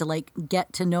procedurals and to like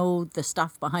get to know the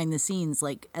stuff behind the scenes.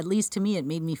 Like, at least to me, it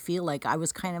made me feel like I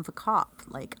was kind of a cop.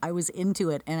 Like, I was into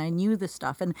it and I knew the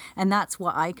stuff, and that's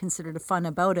what I considered fun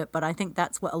about it. But I think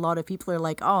that's what a lot of people are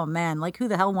like, oh man, like, who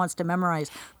the hell wants to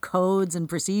memorize codes and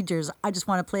procedures? I just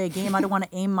want to play a game. I don't want to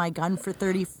aim my gun for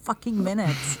 30 fucking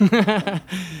minutes.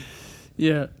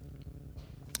 Yeah.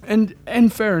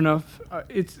 And fair enough.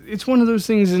 It's one of those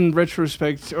things in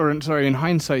retrospect, or in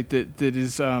hindsight, that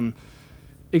is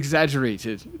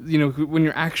exaggerated. You know, when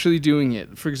you're actually doing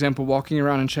it. For example, walking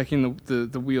around and checking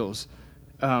the wheels.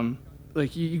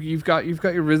 Like you've got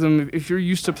your rhythm. If you're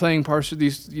used to playing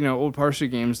these old parser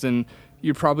games, then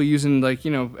you're probably using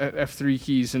F3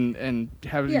 keys and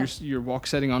having your walk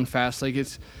setting on fast. Like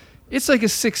it's like a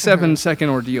 6-7 second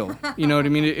ordeal. You know what I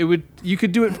mean? You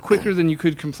could do it quicker than you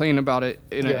could complain about it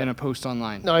in a post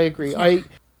online. No, I agree.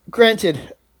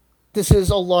 Granted, this is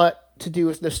a lot to do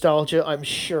with nostalgia, I'm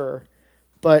sure,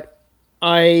 but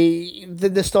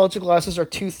the nostalgia glasses are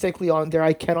too thickly on there.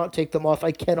 I cannot take them off.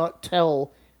 I cannot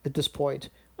tell at this point.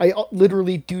 I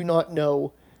literally do not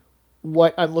know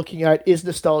what I'm looking at is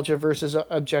nostalgia versus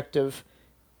objective.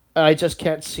 I just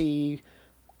can't see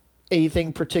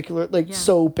anything particular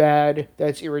so bad that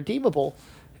it's irredeemable.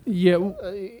 Yeah,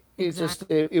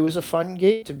 it was a fun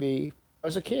game to me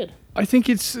as a kid. I think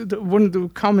it's one of the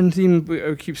common theme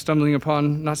I keep stumbling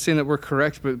upon. Not saying that we're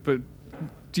correct, but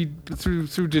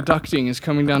through deducting is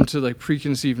coming down to like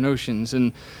preconceived notions,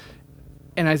 and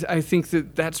I think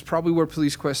that's probably where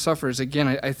Police Quest suffers.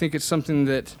 Again, I think it's something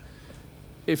that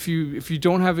if you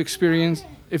don't have experience,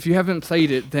 if you haven't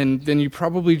played it, then you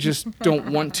probably just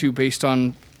don't want to, based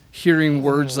on hearing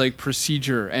words like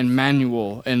procedure and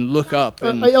manual and look up.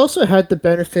 And I also had the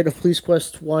benefit of Police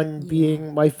Quest 1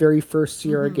 being my very first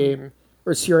Sierra game,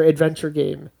 or Sierra adventure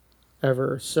game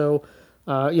ever. So,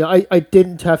 I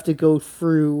didn't have to go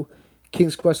through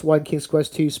King's Quest 1, King's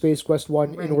Quest 2, Space Quest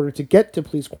 1 in order to get to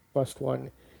Police Quest 1.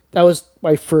 That was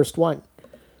my first one.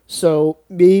 So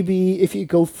maybe if you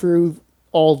go through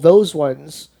all those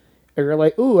ones, and you're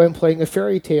like, ooh, I'm playing a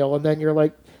fairy tale, and then you're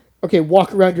like, okay,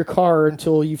 walk around your car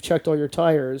until you've checked all your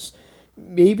tires.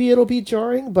 Maybe it'll be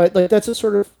jarring, but like that's just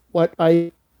sort of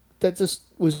that just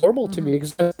was normal to me,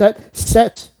 because that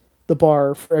set the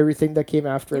bar for everything that came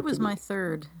after it. It was my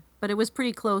third, but it was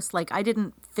pretty close. Like, I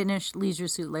didn't finish Leisure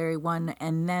Suit Larry 1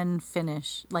 and then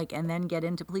and then get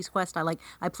into Police Quest.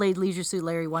 I played Leisure Suit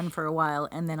Larry 1 for a while,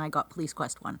 and then I got Police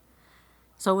Quest 1.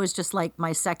 So it was just like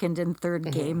my second and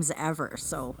third games ever.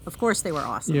 So of course they were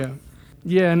awesome. Yeah.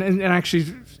 Yeah, and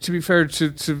actually, to be fair to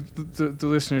the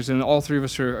listeners, and all three of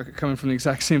us are coming from the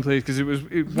exact same place, because it was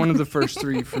one of the first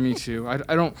three for me too.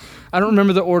 I don't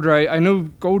remember the order. I know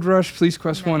Gold Rush, Police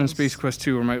Quest 1, and Space Quest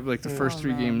 2 were the first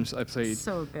three games I played.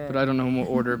 So good. But I don't know in what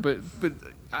order. But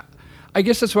I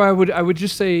guess that's why I would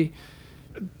just say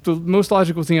the most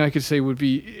logical thing I could say would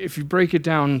be, if you break it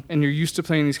down and you're used to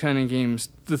playing these kind of games,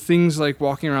 the things like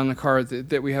walking around the car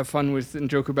that we have fun with and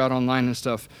joke about online and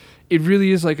stuff, it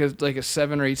really is like a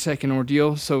 7 or 8 second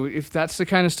ordeal. So if that's the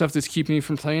kind of stuff that's keeping you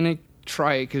from playing it,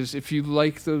 try it, because if you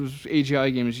like those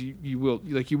AGI games, you will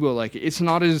like it. It's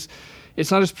not as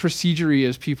procedury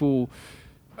as people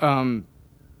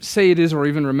say it is, or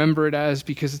even remember it as,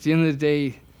 because at the end of the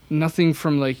day, nothing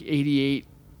from like 88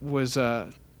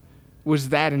 was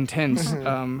that intense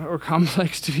or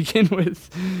complex to begin with.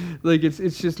 Like,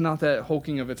 it's just not that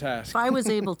hulking of a task. If I was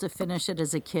able to finish it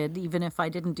as a kid, even if I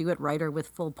didn't do it right or with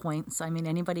full points, I mean,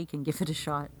 anybody can give it a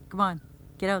shot. Come on,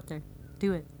 get out there,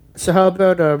 do it. So how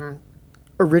about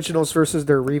originals versus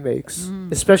their remakes,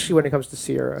 especially when it comes to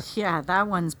Sierra? Yeah, that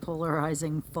one's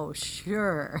polarizing for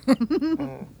sure.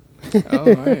 Oh,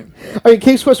 right. I mean,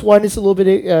 King's Quest 1 is a little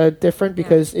bit different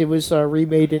because it was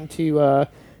remade into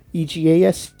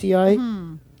EGA STI.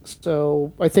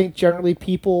 So I think generally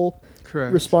people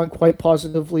respond quite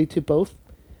positively to both.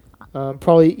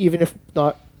 Probably even if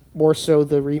not more so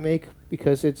the remake,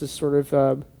 because it's a sort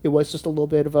of it was just a little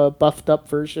bit of a buffed up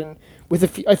version with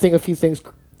a few things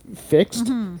fixed,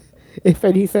 if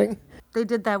anything. They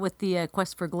did that with the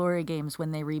Quest for Glory games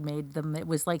when they remade them. It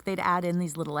was like they'd add in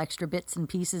these little extra bits and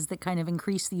pieces that kind of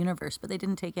increase the universe, but they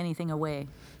didn't take anything away.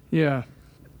 Yeah.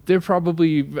 They're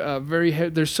probably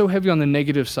they're so heavy on the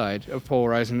negative side of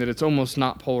polarizing that it's almost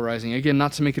not polarizing. Again,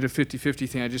 not to make it a 50-50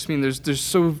 thing. I just mean there's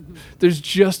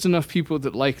just enough people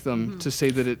that like them to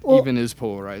say that it even is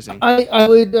polarizing. I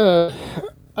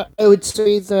would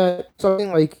say that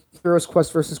something like Heroes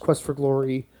Quest versus Quest for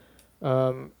Glory,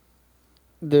 the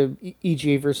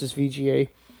EGA versus VGA,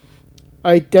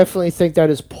 I definitely think that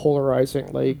is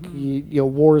polarizing. Like,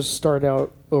 wars start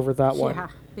out over that one. Yeah,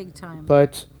 big time.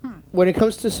 But when it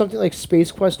comes to something like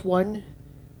Space Quest 1,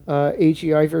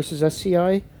 AGI versus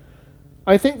SCI,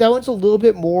 I think that one's a little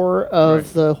bit more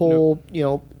of the whole,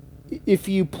 if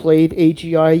you played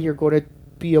AGI, you're going to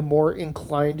be more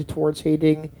inclined towards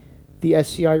hating the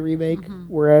SCI remake,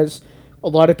 whereas a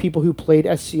lot of people who played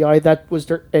SCI, that was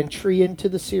their entry into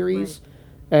the series,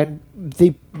 and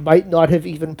they might not have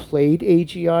even played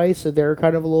AGI, so they're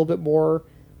kind of a little bit more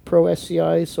pro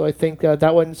SCI. So I think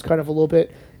that one's kind of a little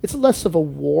bit. It's less of a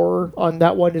war on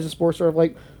that one. It's more sort of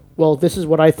like, well, this is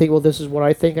what I think. Well, this is what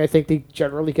I think. I think they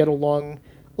generally get along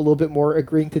a little bit more,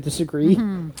 agreeing to disagree.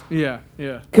 Yeah.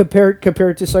 Compared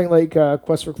to something like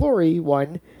Quest for Glory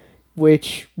 1,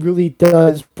 which really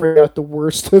does bring out the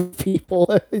worst of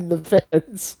people in the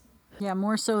fans. Yeah,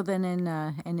 more so than in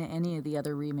any of the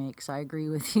other remakes. I agree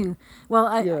with you. Well,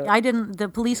 I didn't. The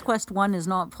Police Quest 1 is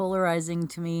not polarizing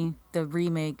to me. The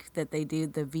remake that they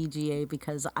did, the VGA,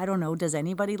 because I don't know. Does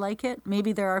anybody like it?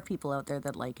 Maybe there are people out there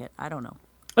that like it. I don't know.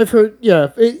 I've heard.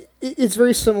 Yeah, it's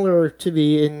very similar to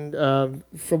me in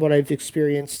from what I've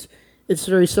experienced. It's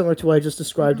very similar to what I just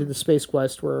described in the Space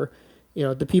Quest, where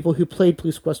the people who played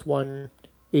Police Quest 1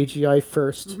 AGI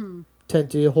first tend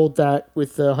to hold that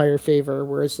with a higher favor,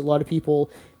 whereas a lot of people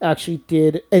actually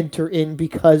did enter in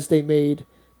because they made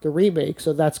the remake,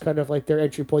 so that's kind of like their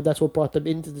entry point. That's what brought them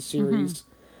into the series.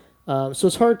 So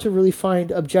it's hard to really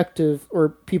find objective, or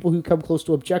people who come close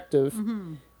to objective,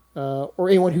 or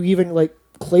anyone who even like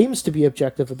claims to be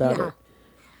objective about it.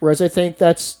 Whereas I think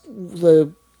that's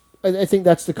the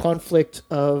conflict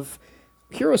of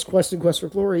Heroes Quest and Quest for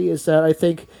Glory, is that I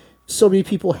think so many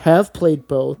people have played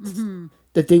both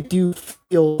that they do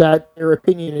feel that their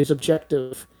opinion is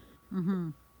objective.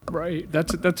 Right.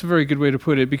 That's a very good way to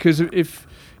put it, because if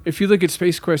you look at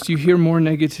Space Quest, you hear more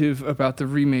negative about the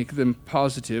remake than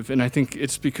positive, and I think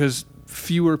it's because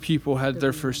fewer people had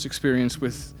their first experience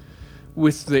with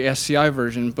the SCI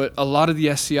version, but a lot of the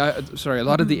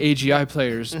AGI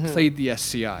players played the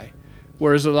SCI,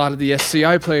 whereas a lot of the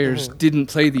SCI players didn't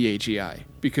play the AGI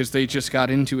because they just got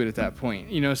into it at that point.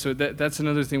 So that's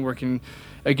another thing working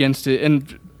against it.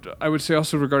 And I would say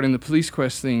also regarding the Police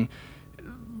Quest thing,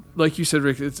 like you said,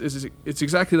 Rick, it's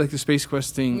exactly like the Space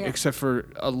Quest thing, except for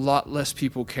a lot less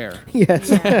people care.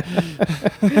 Yes.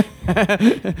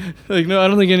 Like, no, I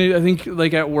don't think any. I think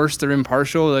like at worst they're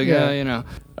impartial. Like,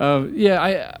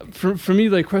 for me,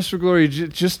 like Quest for Glory,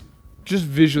 just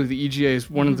visually, the EGA is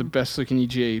one of the best looking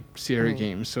EGA Sierra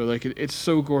games. So like it's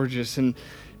so gorgeous, and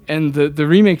the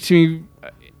remake to me,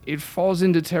 it falls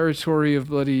into territory of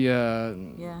bloody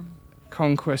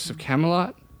Conquest of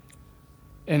Camelot,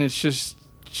 and it's just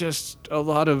a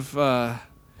lot of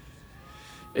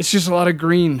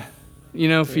green,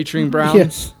 featuring brown.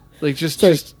 Yes. Like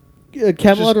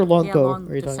Camelot or Longbow? Are you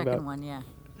the talking second about? one, yeah.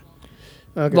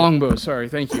 Okay. Longbow. Sorry,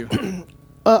 thank you.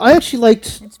 I actually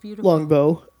liked It's beautiful.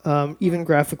 Longbow, even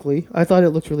graphically. I thought it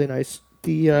looked really nice.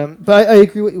 But I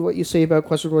agree with what you say about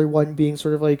Quest for Glory 1 being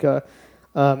sort of like a,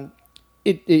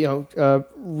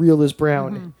 real as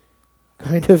brown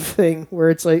kind of thing, where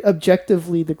it's like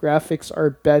objectively the graphics are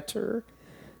better,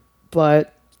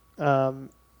 but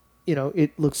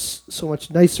it looks so much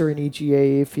nicer in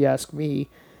EGA if you ask me.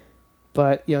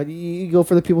 But you go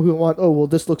for the people who want,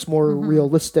 this looks more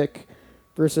realistic,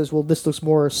 versus this looks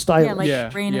more stylish. Yeah,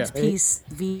 like Rain is Peace,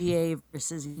 VGA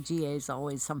versus EGA is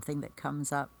always something that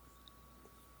comes up.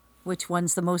 Which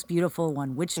one's the most beautiful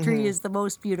one? Which tree is the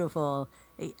most beautiful?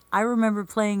 I remember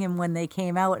playing them when they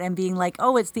came out and being like,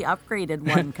 oh, it's the upgraded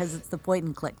one because it's the point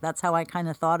and click. That's how I kind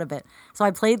of thought of it. So I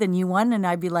played the new one and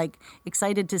I'd be like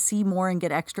excited to see more and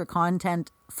get extra content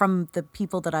from the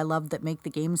people that I love that make the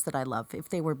games that I love. If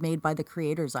they were made by the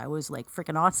creators, I was like,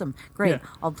 freaking awesome. Great,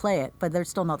 I'll play it. But they're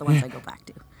still not the ones I go back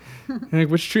to. Like,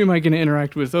 which tree am I going to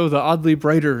interact with? Oh, the oddly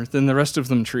brighter than the rest of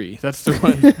them tree. That's the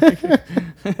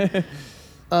one.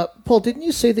 Paul, didn't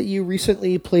you say that you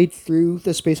recently played through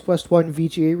the Space Quest 1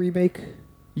 VGA remake?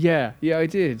 Yeah, I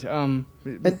did. And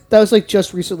that was like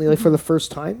just recently, like for the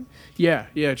first time? Yeah,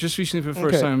 just recently for the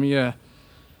first time, yeah.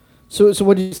 So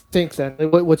what do you think then?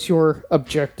 What's your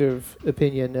objective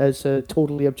opinion as a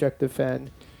totally objective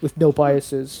fan with no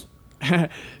biases?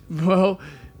 Well,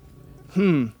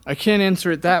 I can't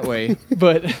answer it that way,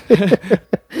 but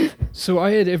so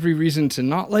I had every reason to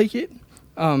not like it,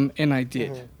 and I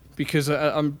did. Because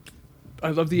I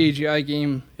love the AGI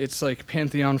game. It's like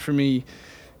Pantheon for me.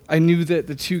 I knew that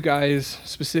the two guys,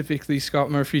 specifically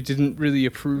Scott Murphy, didn't really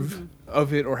approve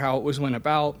of it or how it was went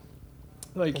about.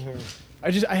 Like,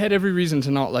 I had every reason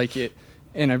to not like it,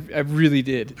 and I really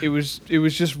did. It was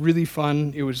just really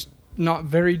fun. It was not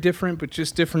very different, but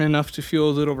just different enough to feel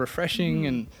a little refreshing.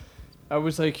 And I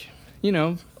was like,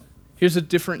 here's a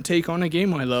different take on a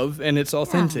game I love, and it's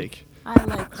authentic. Yeah, I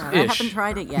like that. I haven't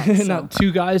tried it yet. So. Not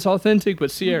Two Guys authentic,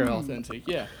 but Sierra authentic.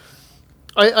 Yeah.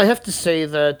 I have to say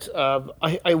that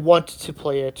I want to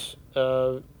play it.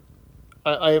 I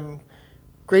am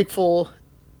grateful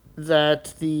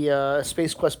that the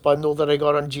Space Quest bundle that I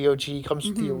got on GOG comes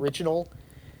with the original.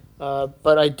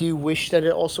 But I do wish that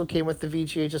it also came with the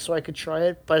VGA just so I could try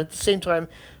it. But at the same time,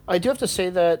 I do have to say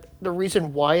that the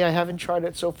reason why I haven't tried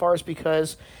it so far is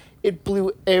because it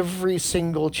blew every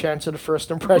single chance at a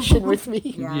first impression with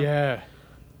me. Yeah.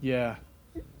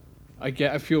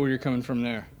 I feel where you're coming from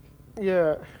there.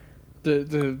 Yeah. There's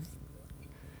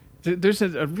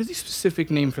a really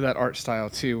specific name for that art style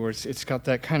too, where it's got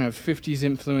that kind of 50s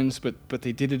influence, but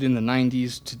they did it in the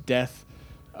 90s to death.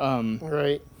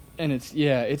 Right. And it's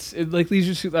like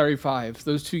Leisure Suit Larry 5.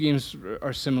 Those two games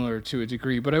are similar to a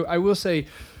degree, but I will say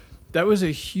that was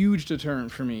a huge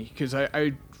deterrent for me because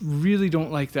I really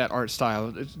don't like that art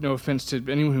style. No offense to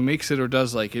anyone who makes it or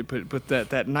does like it, but that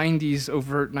 90s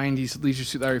overt 90s Leisure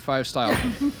Suit Larry 5 style.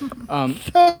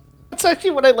 That's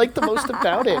actually what I like the most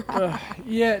about it.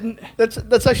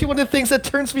 That's actually one of the things that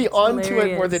turns me on to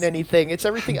it more than anything. It's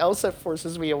everything else that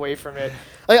forces me away from it.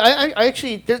 I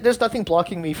actually, there's nothing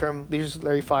blocking me from Leisure Suit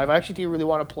Larry 5. I actually do really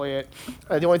want to play it.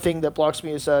 The only thing that blocks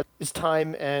me is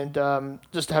time and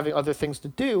just having other things to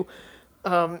do.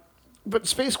 But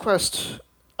Space Quest,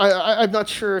 I'm not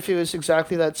sure if it was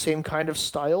exactly that same kind of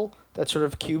style. That sort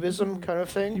of cubism kind of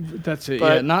thing. That's it.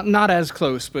 But, yeah, not as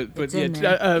close, but no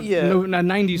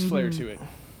 90s flair to it.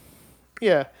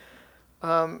 Yeah.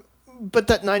 But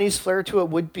that 90s flair to it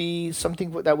would be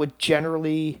something that would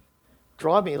generally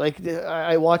draw me. Like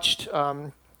I watched,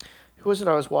 who was it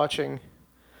I was watching?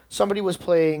 Somebody was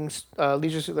playing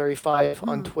Leisure Suit Larry 5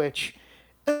 on Twitch.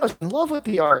 And I was in love with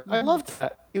the art. I loved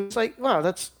that. It was like, wow,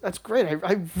 that's great.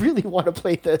 I really want to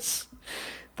play this.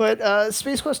 But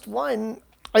Space Quest 1...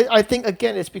 I think,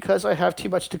 again, it's because I have too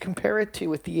much to compare it to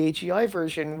with the AGI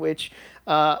version, which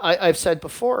I've said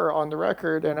before on the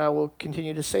record, and I will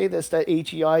continue to say this, that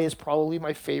AGI is probably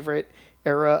my favorite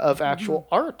era of actual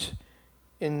art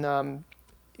in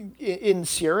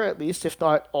Sierra, at least, if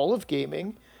not all of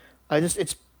gaming.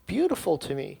 It's beautiful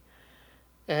to me.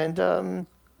 And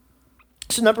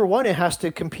so, number one, it has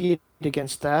to compete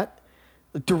against that.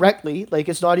 Directly, like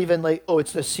it's not even like, oh,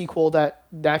 it's the sequel that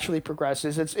naturally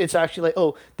progresses. It's actually like,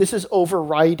 oh, this is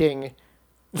overriding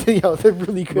the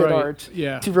really good art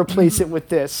to replace it with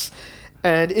this.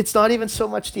 And it's not even so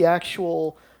much the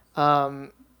actual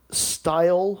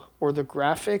style or the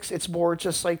graphics, it's more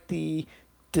just like the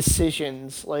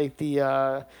decisions, like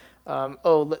the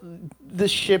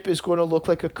this ship is going to look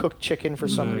like a cooked chicken for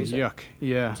some reason. Yuck.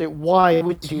 Yeah. So why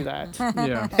would you do that?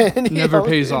 Yeah. And, Never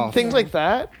pays off. Things like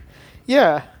that.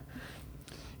 Yeah.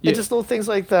 And just little things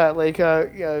like that. Like,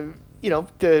 I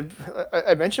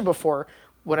mentioned before,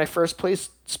 when I first played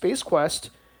Space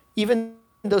Quest, even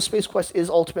though Space Quest is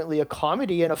ultimately a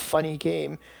comedy and a funny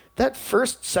game, that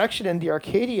first section in the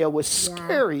Arcadia was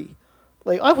scary.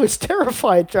 Like, I was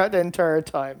terrified throughout the entire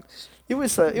time. It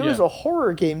was a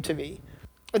horror game to me.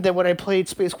 And then when I played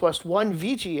Space Quest 1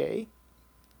 VGA,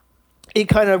 it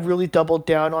kind of really doubled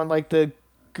down on, like, the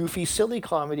goofy, silly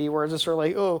comedy, where it's just sort of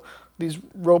like, oh, these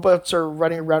robots are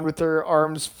running around with their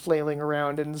arms flailing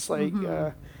around, and it's like,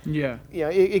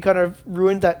 it kind of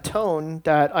ruined that tone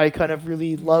that I kind of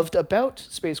really loved about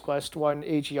Space Quest 1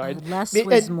 AGI. Less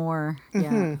was more,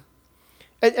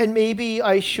 And maybe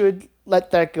I should let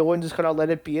that go and just kind of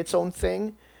let it be its own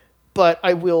thing, but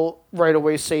I will right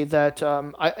away say that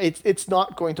it's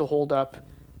not going to hold up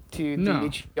to the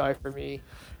AGI for me.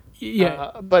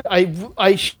 Yeah, but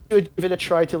I should give it a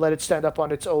try to let it stand up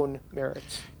on its own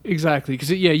merits. Exactly,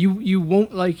 because you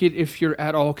won't like it if you're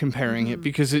at all comparing it,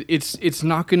 because it's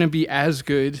not going to be as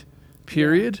good.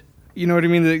 Period. You know what I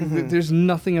mean? There's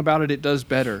nothing about it does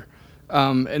better,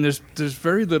 and there's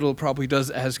very little probably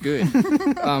does as good.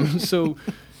 So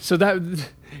that.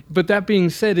 But that being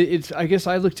said, I guess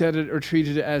I looked at it or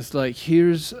treated it as like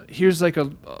here's like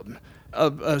a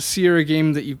Sierra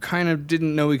game that you kind of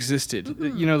didn't know existed.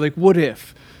 You know, like what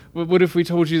if we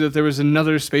told you that there was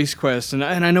another Space Quest? And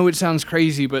I know it sounds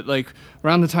crazy, but like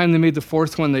around the time they made the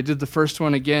fourth one, they did the first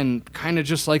one again, kind of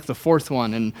just like the fourth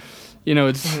one. And you know,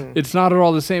 it's not at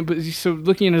all the same. But so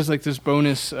looking at it as like this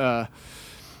bonus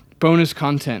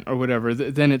content or whatever,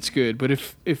 then it's good. But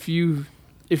if you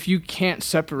can't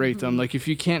separate them, like if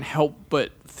you can't help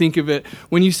but think of it,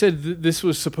 when you said this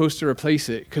was supposed to replace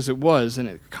it, because it was, and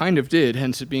it kind of did,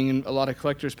 hence it being in a lot of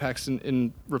collector's packs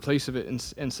in replace of it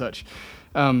and such.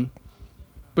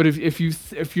 But if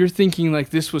you're thinking like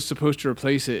this was supposed to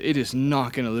replace it, it is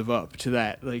not going to live up to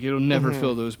that. Like it'll never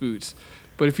fill those boots.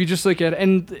 But if you just look at it,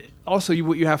 and also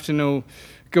what you have to know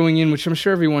going in, which I'm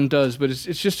sure everyone does, but it's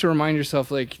just to remind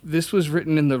yourself, like, this was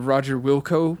written in the Roger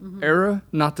Wilco era,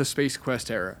 not the Space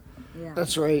Quest era. Yeah.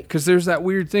 That's right. Because there's that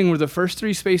weird thing where the first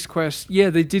 3 Space Quests,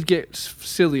 they did get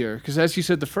sillier. Because as you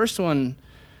said, the first one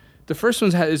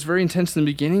is very intense in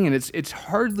the beginning, and it's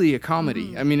hardly a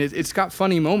comedy. I mean, it's got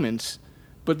funny moments,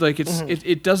 but like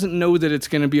it doesn't know that it's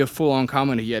going to be a full-on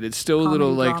comedy yet. It's still Comedy, a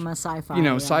little like drama,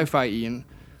 sci-fi, sci-fi and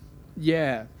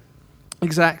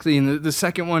exactly. And the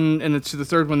second one and the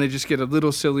third one, they just get a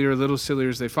little sillier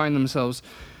as they find themselves.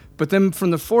 But then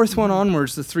from the fourth one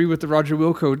onwards, the 3 with the Roger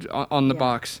Wilco on the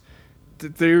box,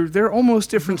 they're almost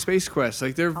different Space Quests.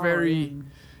 Like they're very.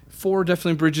 4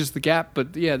 definitely bridges the gap,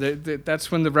 but that's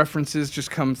when the references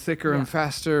just come thicker and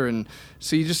faster, and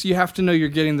so you have to know you're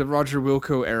getting the Roger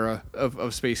Wilco era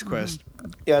of Space Quest.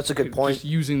 Yeah, that's a good point. Just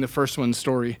using the first one's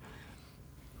story.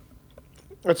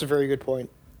 That's a very good point.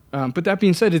 But that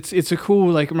being said, it's a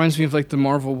cool, like, reminds me of like the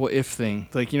Marvel What If thing.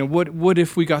 Like, what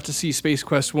if we got to see Space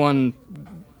Quest 1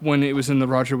 when it was in the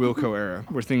Roger Wilco era,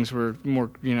 where things were more,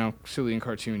 silly and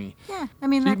cartoony. Yeah, I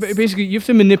mean, basically you have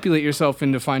to manipulate yourself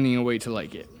into finding a way to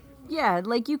like it. Yeah,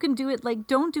 like you can do it, like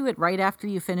don't do it right after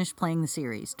you finish playing the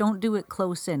series. Don't do it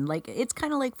close in. Like it's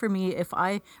kind of like for me, if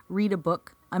I read a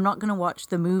book, I'm not going to watch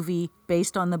the movie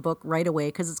based on the book right away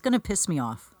because it's going to piss me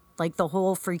off. Like the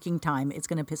whole freaking time, it's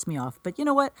going to piss me off. But you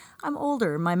know what? I'm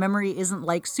older. My memory isn't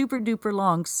like super duper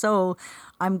long. So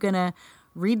I'm going to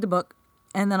read the book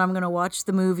and then I'm going to watch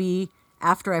the movie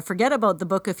after I forget about the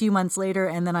book a few months later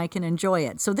and then I can enjoy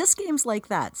it. So this game's like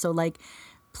that. So like,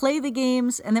 play the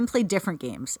games and then play different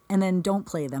games and then don't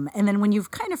play them. And then when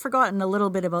you've kind of forgotten a little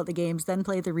bit about the games, then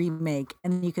play the remake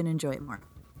and you can enjoy it more.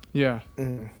 Yeah.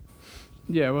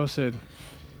 Yeah, well said.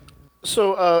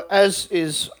 So, as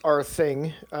is our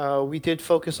thing, we did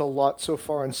focus a lot so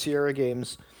far on Sierra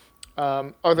games.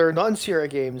 Are there non-Sierra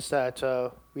games that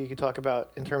we could talk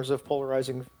about in terms of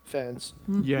polarizing fans?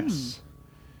 Yes.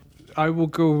 I will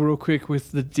go real quick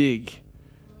with The Dig.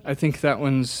 I think that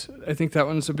one's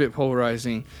a bit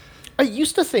polarizing. I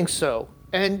used to think so,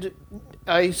 and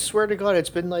I swear to God,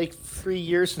 it's been like 3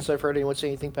 years since I've heard anyone say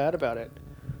anything bad about it.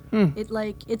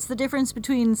 It's the difference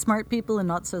between smart people and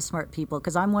not so smart people,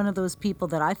 because I'm one of those people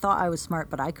that I thought I was smart,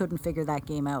 but I couldn't figure that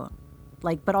game out.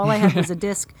 But all I had was a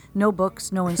disc, no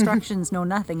books, no instructions, no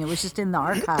nothing. It was just in the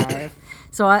archive.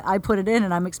 So I put it in,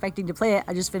 and I'm expecting to play it.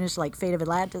 I just finished, Fate of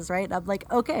Atlantis, right? I'm like,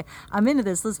 okay, I'm into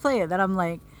this, let's play it. Then I'm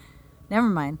like, never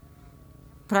mind.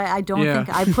 But I don't think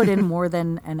I put in more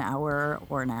than an hour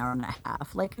or an hour and a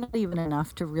half. Not even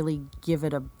enough to really give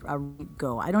it a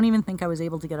go. I don't even think I was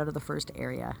able to get out of the first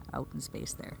area out in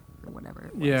space there or whatever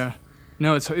it was. Yeah.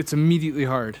 No, it's immediately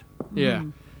hard. Yeah.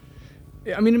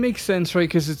 I mean, it makes sense, right?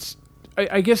 Because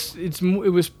I guess it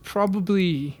was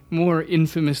probably more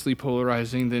infamously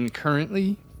polarizing than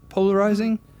currently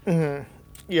polarizing. Mm-hmm.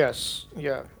 Yes.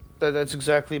 Yeah. That's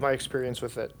exactly my experience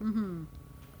with it. Mm-hmm.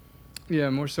 Yeah,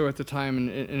 more so at the time,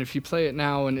 and if you play it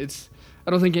now, and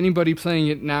I don't think anybody playing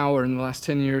it now or in the last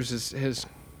 10 years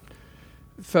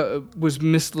was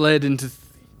misled into.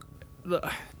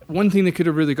 One thing that could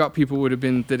have really got people would have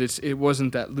been that it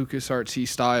wasn't that LucasArtsy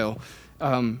style,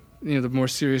 the more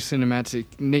serious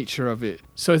cinematic nature of it.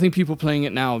 So I think people playing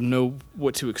it now know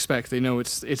what to expect. They know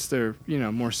it's their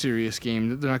more serious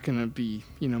game. They're not going to be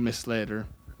misled or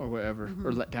whatever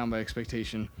or let down by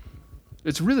expectation.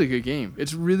 It's a really good game.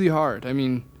 It's really hard. I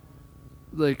mean,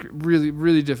 really,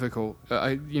 really difficult.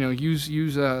 Use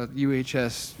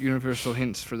UHS Universal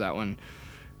Hints for that one,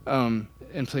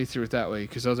 and play through it that way.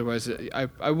 Because otherwise,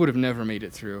 I would have never made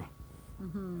it through.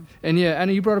 Mm-hmm. And yeah,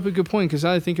 Anna, you brought up a good point. Because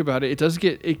I think about it,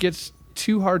 it gets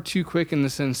too hard too quick in the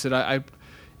sense that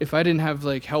if I didn't have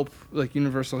help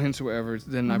Universal Hints or whatever,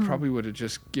 then I probably would have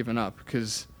just given up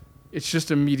because it's just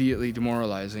immediately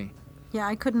demoralizing. Yeah,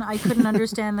 I couldn't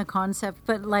understand the concept,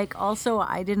 but also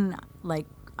I didn't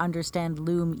understand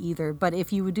Loom either. But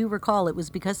if you do recall, it was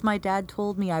because my dad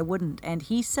told me I wouldn't, and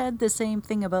he said the same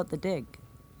thing about The Dig.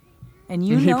 And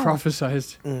he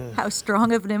prophesized how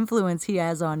strong of an influence he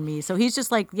has on me. So he's just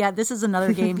yeah, this is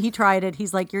another game. He tried it.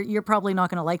 He's like, you're probably not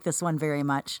going to like this one very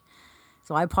much.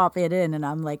 So I pop it in, and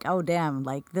I'm like, oh damn,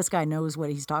 this guy knows what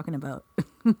he's talking about.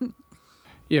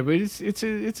 Yeah, but it's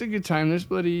a good time. There's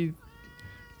bloody.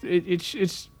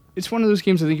 It's one of those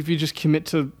games. I think if you just commit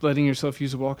to letting yourself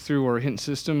use a walkthrough or a hint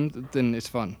system, then it's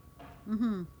fun.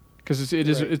 Because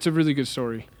it's a really good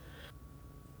story.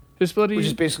 Which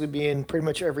is basically be in pretty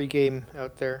much every game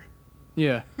out there.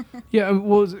 Yeah, yeah.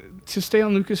 Well, to stay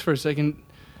on Lucas for a second,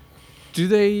 do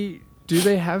Do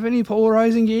they have any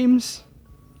polarizing games?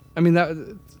 I mean,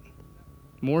 that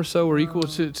more so or equal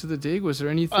to the Dig? Was there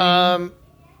anything?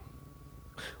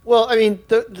 Well, I mean,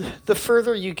 the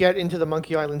further you get into the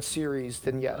Monkey Island series,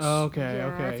 then yes. Okay, Yeah,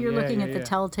 okay. if you're looking at the yeah.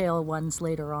 Telltale ones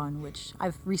later on, which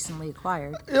I've recently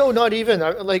acquired. No, not even.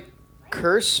 Like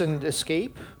Curse and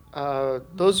Escape,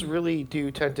 those really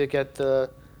do tend to get the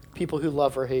people who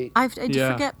love or hate. I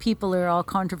forget people are all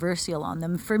controversial on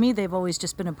them. For me, they've always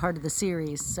just been a part of the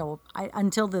series. So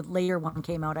until the later one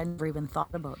came out, I never even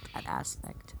thought about that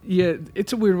aspect. Yeah,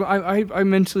 it's a weird one. I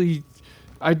mentally,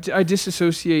 I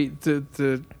disassociate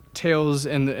the Tales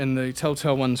and the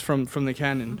Telltale ones from the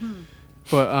canon.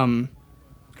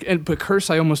 But Curse,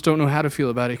 I almost don't know how to feel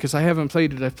about it because I haven't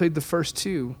played it. I've played the first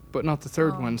two, but not the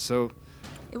third one. So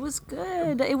it was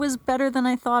good. It was better than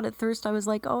I thought at first. I was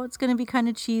like, oh, it's going to be kind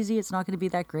of cheesy. It's not going to be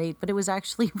that great. But it was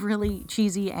actually really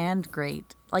cheesy and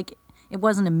great. Like, it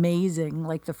wasn't amazing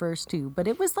like the first two, but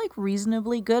it was like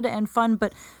reasonably good and fun,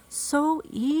 but so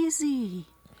easy.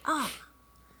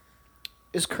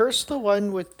 Is Curse the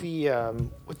one with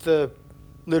the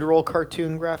literal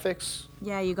cartoon graphics?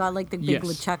 Yeah, you got like the big Yes.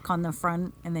 LeChuck on the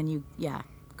front, and then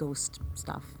ghost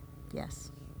stuff.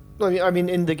 Yes. I mean,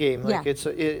 in the game, like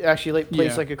Yeah. it actually like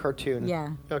plays Yeah. like a cartoon.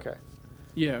 Yeah. Okay.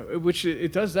 yeah, which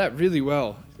it does that really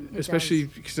well, especially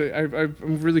because I'm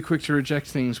really quick to reject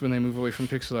things when they move away from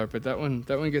pixel art. But that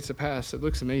one gets a pass. It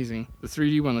looks amazing. The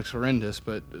 3D one looks horrendous,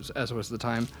 but as was the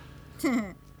time.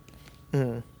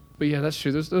 But yeah, that's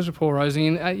true. Those are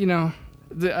polarizing, and I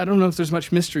don't know if there's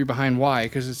much mystery behind why,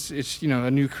 because it's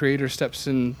a new creator steps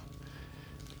in,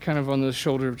 kind of on the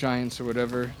shoulder of giants or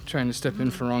whatever, trying to step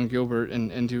in for Ron Gilbert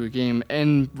and do a game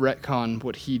and retcon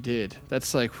what he did.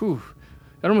 That's like, whew.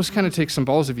 That almost kind of takes some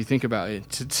balls if you think about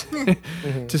it.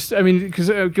 I mean,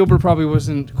 because Gilbert probably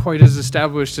wasn't quite as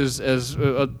established as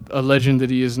a legend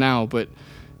that he is now, but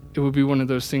it would be one of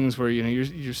those things where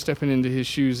you're stepping into his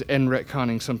shoes and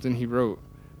retconning something he wrote.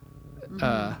 It's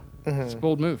a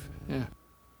bold move. Yeah.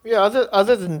 Yeah.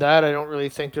 Other than that, I don't really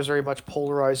think there's very much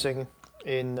polarizing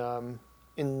in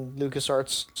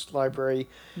LucasArts' library.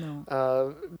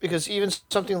 No. Because even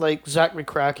something like Zack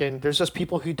McCracken, there's just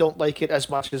people who don't like it as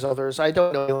much as others. I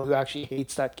don't know anyone who actually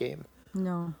hates that game.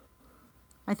 No.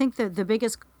 I think the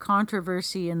biggest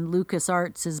controversy in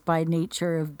LucasArts is by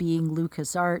nature of being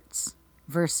LucasArts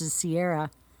versus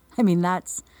Sierra. I mean,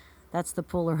 that's the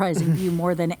polarizing view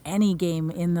more than any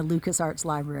game in the LucasArts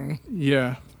library.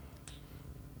 Yeah.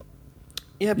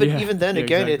 Yeah, but Yeah, even then, yeah,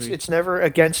 again, exactly. it's never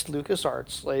against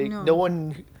LucasArts. Like, no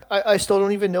one... I still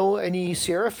don't even know any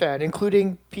Sierra fan,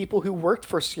 including people who worked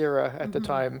for Sierra at the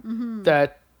time,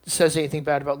 that says anything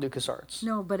bad about LucasArts.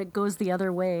 No, but it goes the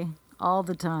other way all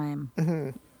the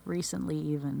time. Recently,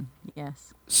 even.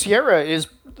 Yes. Sierra is,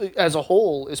 as a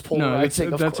whole, is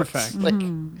polarizing, that's a of course. fact. Like,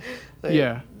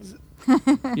 Yeah.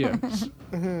 Yeah.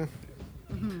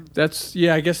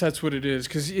 I guess that's what it is.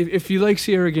 Because if you like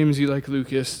Sierra games, you like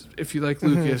Lucas. If you like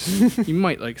Lucas, you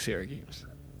might like Sierra games.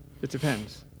 It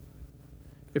depends.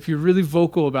 If you're really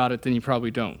vocal about it, then you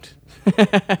probably don't.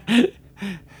 And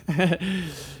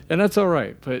that's all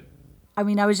right. But I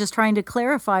mean, I was just trying to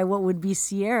clarify what would be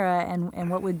Sierra and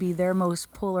what would be their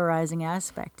most polarizing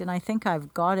aspect. And I think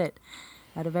I've got it.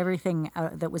 Out of everything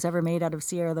that was ever made out of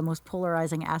Sierra, the most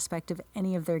polarizing aspect of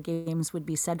any of their games would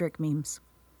be Cedric memes,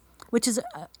 which is,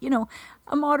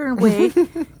 a modern way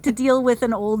to deal with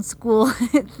an old school.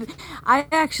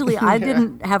 I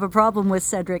didn't have a problem with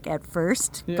Cedric at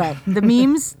first, but the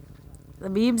memes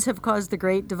have caused the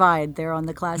great divide there on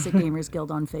the Classic Gamers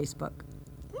Guild on Facebook.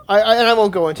 I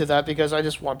won't go into that because I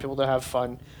just want people to have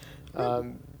fun.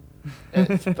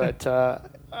 But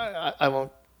I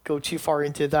won't go too far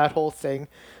into that whole thing.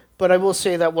 But I will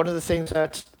say that one of the things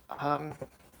that,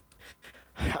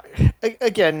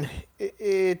 again,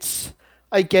 it's...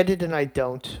 I get it and I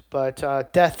don't, but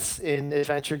deaths in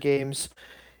adventure games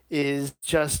is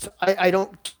just... I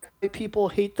don't get why people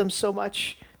hate them so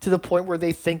much to the point where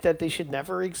they think that they should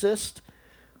never exist.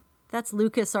 That's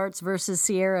LucasArts versus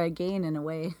Sierra again, in a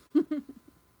way.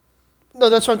 No,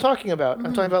 that's what I'm talking about.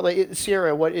 I'm talking about like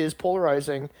Sierra, what is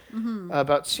polarizing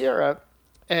about Sierra.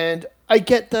 And I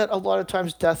get that a lot of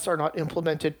times deaths are not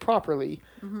implemented properly,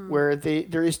 where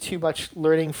there is too much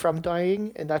learning from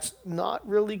dying, and that's not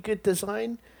really good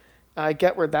design. I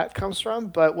get where that comes from,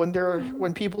 but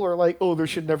when people are like, "Oh, there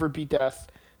should never be death,"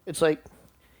 it's like,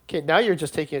 okay, now you're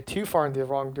just taking it too far in the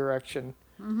wrong direction.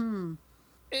 And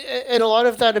a lot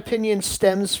of that opinion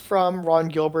stems from Ron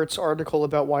Gilbert's article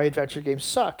about why adventure games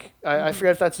suck. I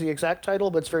forget if that's the exact title,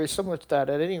 but it's very similar to that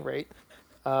at any rate.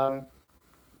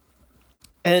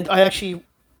 And I actually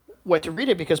went to read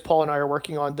it because Paul and I are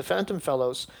working on the Phantom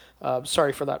Fellows.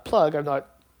 Sorry for that plug. I'm not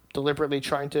deliberately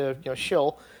trying to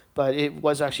shill, but it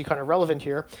was actually kind of relevant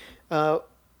here.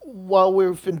 While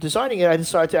we've been designing it, I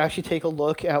decided to actually take a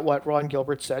look at what Ron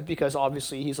Gilbert said because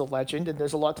obviously he's a legend and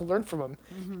there's a lot to learn from him.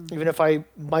 Mm-hmm. Even if I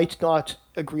might not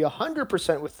agree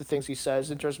 100% with the things he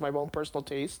says in terms of my own personal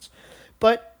tastes.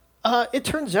 But it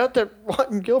turns out that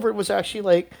Ron Gilbert was actually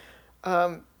like,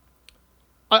 I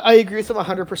agree with him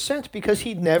 100% because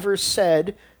he never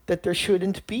said that there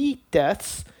shouldn't be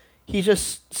deaths. He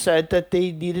just said that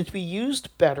they needed to be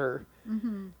used better.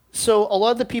 Mm-hmm. So a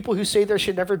lot of the people who say there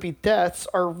should never be deaths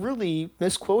are really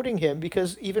misquoting him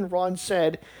because even Ron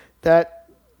said that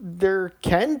there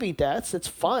can be deaths. It's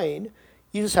fine.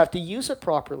 You just have to use it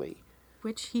properly.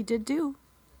 Which he did do.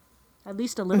 At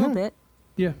least a little bit.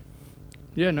 Yeah.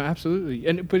 Yeah, no,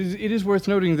 absolutely. But it is worth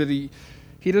noting that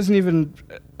he doesn't even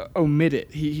omit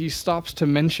it. He stops to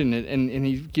mention it and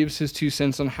he gives his 2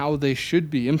 cents on how they should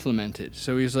be implemented.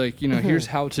 So he's like, here's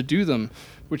how to do them,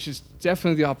 which is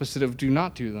definitely the opposite of do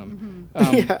not do them.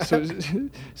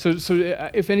 So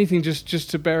if anything, just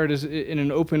to bear it as in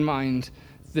an open mind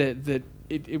that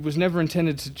it was never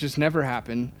intended to just never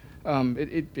happen.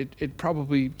 It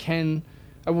probably can,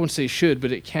 I won't say should,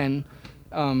 but it can.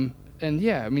 And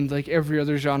yeah, I mean, like every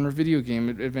other genre video game,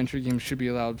 adventure games should be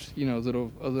allowed,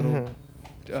 a little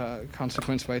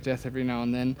consequence by death every now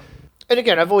and then. And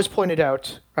again, I've always pointed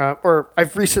out, or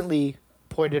I've recently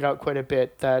pointed out quite a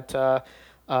bit that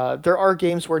there are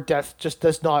games where death just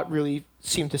does not really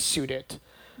seem to suit it.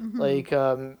 Mm-hmm. Like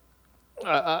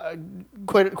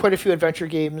quite a few adventure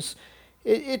games,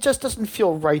 it just doesn't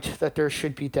feel right that there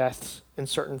should be deaths in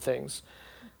certain things.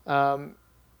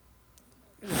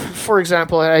 For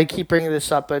example, I keep bringing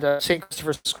this up, but St.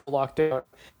 Christopher's School Lockdown,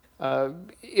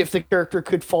 if the character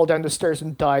could fall down the stairs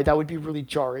and die, that would be really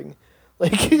jarring.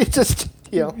 Like, it just,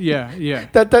 Yeah.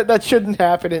 That shouldn't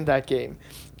happen in that game.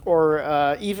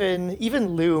 Or even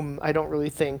Loom, I don't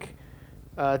really think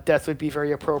death would be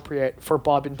very appropriate for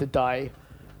Bobbin to die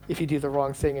if you do the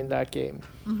wrong thing in that game.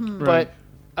 Mm-hmm. Right.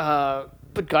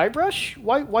 But Guybrush,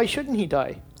 why shouldn't he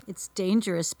die? It's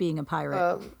dangerous being a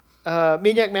pirate.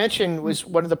 Maniac Mansion was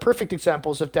one of the perfect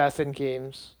examples of death in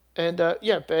games. And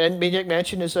and Maniac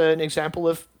Mansion is an example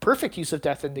of perfect use of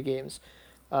death in the games.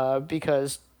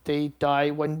 Because they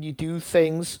die when you do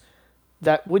things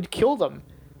that would kill them.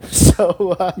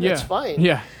 So it's fine.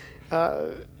 Yeah.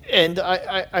 And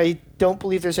I don't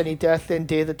believe there's any death in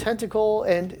Day of the Tentacle,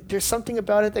 and there's something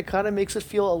about it that kind of makes it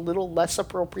feel a little less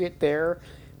appropriate there,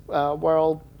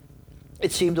 while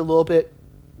it seemed a little bit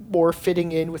more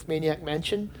fitting in with Maniac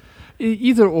Mansion.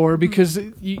 Either or, because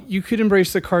you could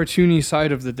embrace the cartoony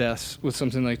side of the deaths with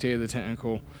something like Day of the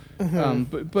Tentacle.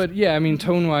 Mm-hmm. But yeah, I mean,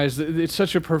 tone-wise, it's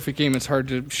such a perfect game, it's hard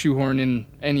to shoehorn in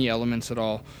any elements at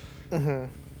all.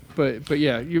 Mm-hmm. But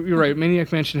yeah, you're right.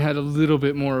 Maniac Mansion had a little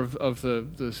bit more of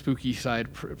the spooky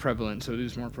side prevalent, so it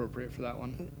is more appropriate for that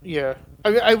one. Yeah.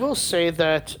 I will say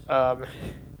that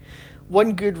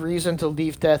one good reason to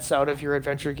leave deaths out of your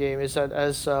adventure game is that,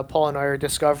 as Paul and I are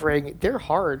discovering, they're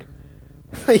hard.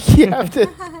 Like, you have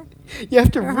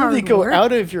to really go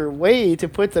out of your way to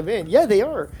put them in. Yeah, they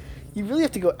are. You really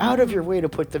have to go out of your way to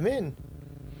put them in.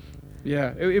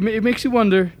 Yeah, it makes you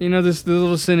wonder. The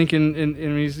little cynic in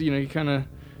me, you kind of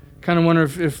wonder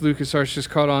if LucasArts just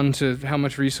caught on to how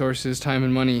much resources, time,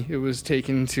 and money it was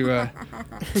taken to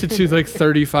do like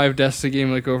 35 deaths a game,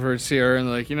 like over at Sierra,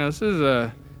 and like, this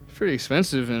is pretty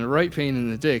expensive and a right pain in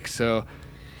the dick. So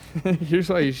here's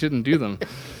why you shouldn't do them.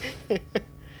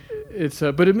 It's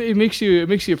but it makes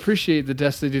you appreciate the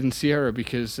deaths they did in Sierra,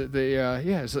 because they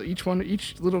so each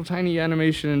little tiny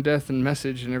animation and death and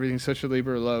message and everything's such a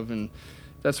labor of love, and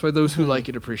that's why those who like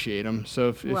it appreciate them. So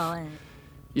if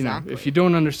if you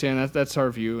don't understand that's our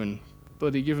view, and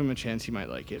but you give him a chance, you might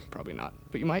like it. Probably not,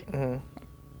 but you might. Mm-hmm.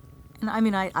 And I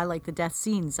mean, I like the death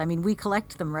scenes. I mean, we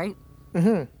collect them, right?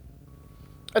 Mm-hmm.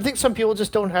 I think some people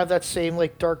just don't have that same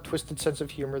like dark, twisted sense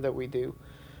of humor that we do.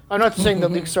 I'm not saying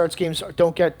that LucasArts games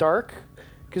don't get dark,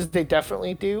 because they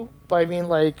definitely do. But I mean,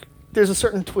 like, there's a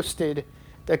certain twisted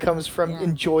that comes from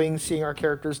enjoying seeing our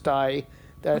characters die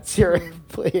that Sierra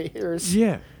players.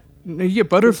 Yeah. You get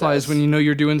butterflies when you know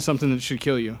you're doing something that should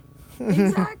kill you.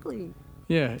 Exactly.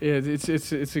 Yeah,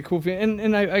 it's a cool thing.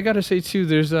 And I gotta say, too,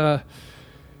 there's I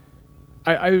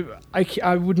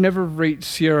would never rate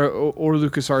Sierra or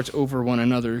LucasArts over one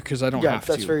another, because I don't have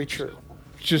to. Yeah, that's very true.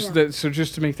 Just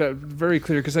to make that very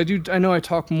clear, because I know I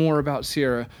talk more about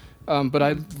Sierra, but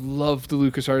I love the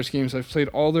LucasArts games. I've played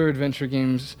all their adventure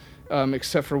games,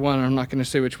 except for one. I'm not going to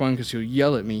say which one because he'll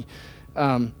yell at me.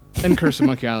 And Curse of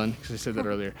Monkey Island, because I said that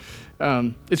earlier.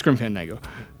 It's Grim Fandango.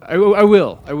 I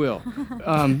will.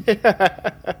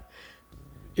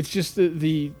 It's just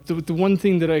the one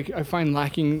thing that I find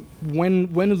lacking when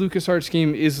a LucasArts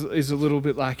game is a little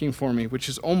bit lacking for me, which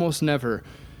is almost never.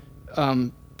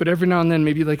 But every now and then,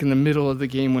 maybe like in the middle of the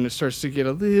game when it starts to get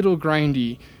a little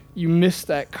grindy, you miss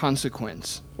that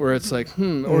consequence where it's like,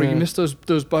 or you miss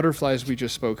those butterflies we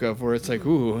just spoke of, where it's like,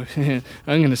 ooh, I'm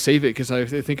going to save it because I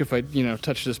think if I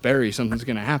touch this berry, something's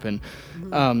going to happen.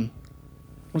 I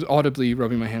was audibly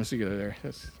rubbing my hands together there.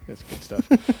 That's good stuff.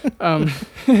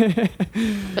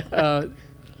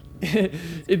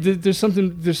 There's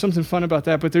something fun about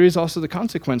that, but there is also the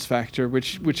consequence factor,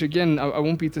 which again, I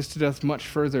won't beat this to death much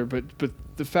further, but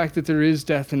the fact that there is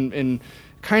death in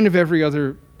kind of every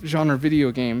other genre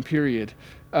video game, period.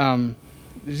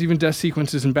 There's even death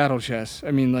sequences in battle chess.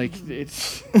 I mean, like,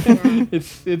 it's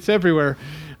it's everywhere.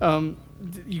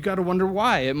 You got to wonder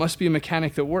why. It must be a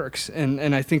mechanic that works,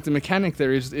 and I think the mechanic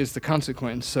there is the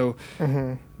consequence. So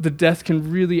the death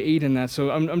can really aid in that.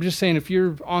 So I'm just saying, if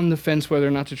you're on the fence whether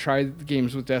or not to try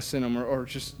games with deaths in them, or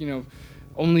just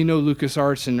only know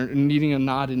LucasArts and needing a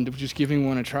nod and just giving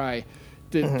one a try,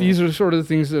 these are sort of the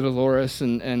things that allure us,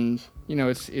 and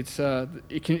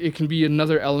it can be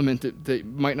another element that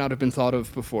might not have been thought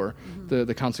of before,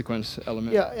 the consequence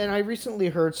element. Yeah, and I recently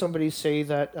heard somebody say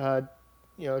that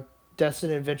deaths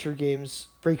in adventure games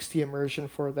breaks the immersion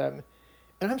for them,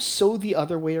 and I'm so the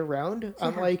other way around. Yeah.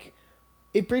 I'm like,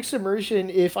 it breaks immersion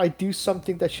if I do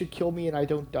something that should kill me and I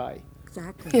don't die.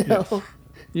 Exactly.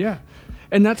 Yeah,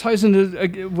 and that ties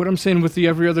into what I'm saying with the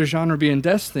every other genre being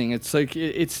death thing. It's like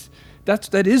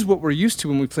that is what we're used to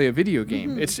when we play a video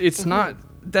game. It's not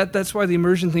that's why the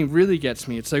immersion thing really gets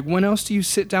me. It's like, when else do you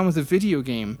sit down with a video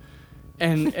game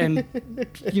and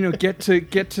get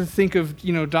to think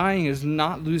of dying as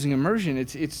not losing immersion?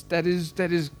 That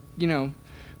is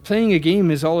playing a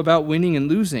game is all about winning and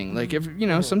losing. Like,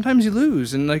 sometimes you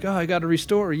lose and like, oh, I got to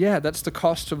restore. Yeah, that's the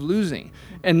cost of losing.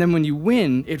 And then when you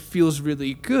win, it feels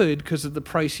really good because of the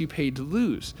price you paid to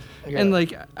lose. Yeah. And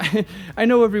like, I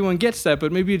know everyone gets that,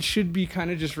 but maybe it should be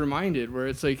kind of just reminded where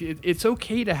it's like, it's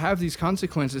okay to have these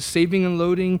consequences. Saving and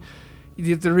loading,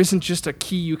 there isn't just a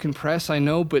key you can press, I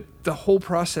know, but the whole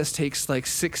process takes like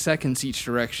 6 seconds each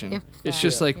direction. It's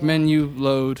just menu,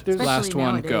 load, last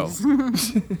one, go.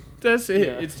 That's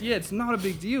it. Yeah. It's not a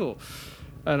big deal.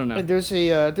 I don't know. And there's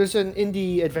an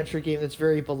indie adventure game that's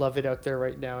very beloved out there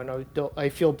right now, and I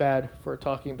feel bad for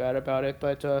talking bad about it,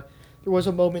 but there was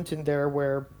a moment in there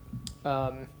where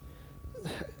the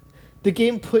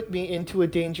game put me into a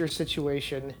dangerous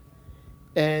situation,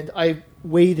 and I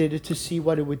waited to see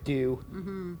what it would do,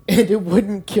 and it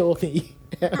wouldn't kill me.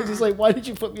 I was just like, why did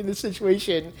you put me in this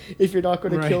situation if you're not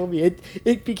going to kill me?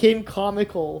 It became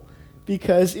comical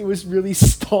because it was really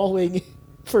stalling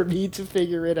for me to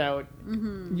figure it out.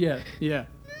 Yeah.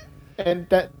 And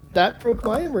that broke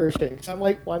my immersion. I'm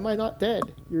like, why am I not dead?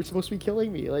 You're supposed to be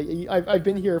killing me. Like, I've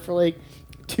been here for like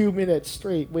 2 minutes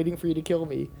straight waiting for you to kill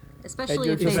me. Especially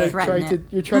if they threaten it.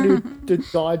 You're trying to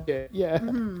dodge it. Yeah.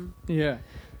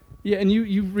 Yeah, and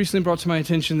you recently brought to my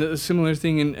attention that a similar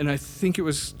thing, and I think it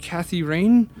was Kathy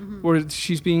Rain, where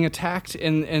she's being attacked,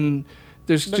 and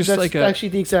there's just that's actually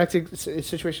the exact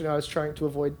situation I was trying to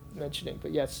avoid mentioning.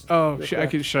 But yes. Oh, should I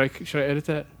edit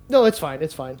that? No, it's fine.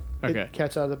 Okay.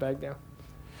 Cat's out of the bag now.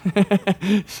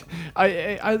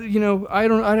 I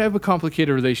have a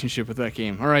complicated relationship with that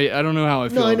game. All right, I don't know how I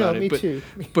feel about it. Me too.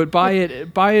 But buy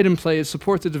it and play it.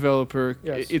 Support the developer.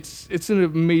 Yes. It's an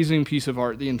amazing piece of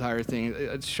art. The entire thing.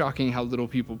 It's shocking how little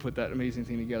people put that amazing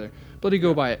thing together. Bloody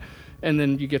go buy it, and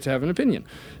then you get to have an opinion.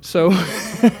 So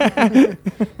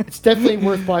it's definitely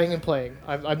worth buying and playing.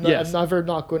 I'm never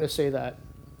not going to say that.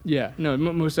 Yeah, no,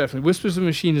 most definitely. Whispers of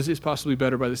Machine is possibly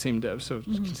better by the same dev, so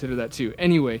consider that too.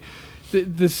 Anyway,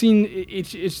 the scene,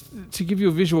 it's to give you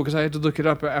a visual, because I had to look it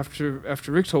up after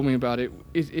Rick told me about it.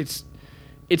 It's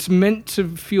meant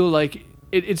to feel like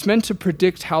it's meant to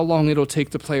predict how long it'll take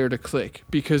the player to click,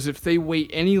 because if they wait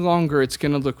any longer, it's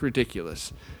going to look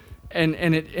ridiculous. And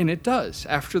it does.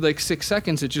 After like 6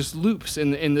 seconds, it just loops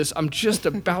in this I'm just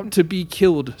about to be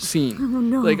killed scene. Oh,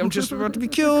 no. Like, I'm just about to be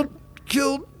killed,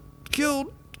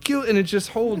 and it just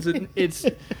holds it.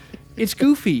 It's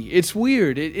goofy. It's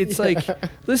weird. It's like,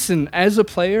 listen, as a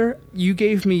player, you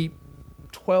gave me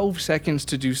 12 seconds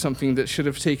to do something that should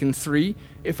have taken 3.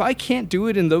 If I can't do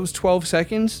it in those 12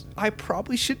 seconds, I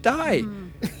probably should die.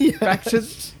 Back to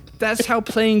that's how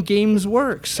playing games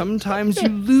works. Sometimes you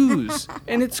lose,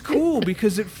 and it's cool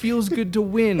because it feels good to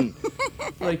win.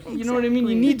 Like, you know what I mean?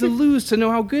 You need to lose to know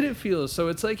how good it feels. So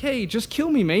it's like, hey, just kill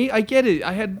me, mate. I get it.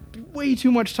 I had way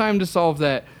too much time to solve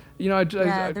that.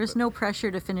 There's no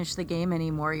pressure to finish the game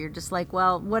anymore. You're just like,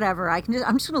 well, whatever. I'm just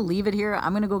going to leave it here.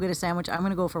 I'm going to go get a sandwich. I'm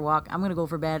going to go for a walk. I'm going to go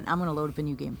for bed. I'm going to load up a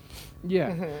new game.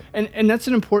 Yeah. And that's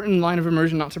an important line of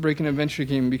immersion, not to break an adventure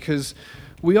game, because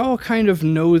we all kind of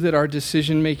know that our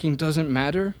decision making doesn't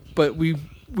matter, but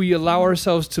we allow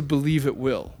ourselves to believe it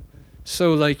will.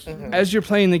 So like as you're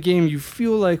playing the game, you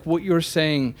feel like what you're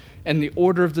saying and the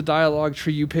order of the dialogue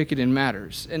tree you pick it in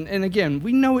matters. And again,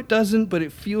 we know it doesn't, but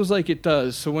it feels like it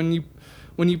does. So when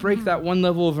you break that one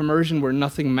level of immersion where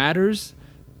nothing matters,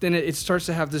 then it starts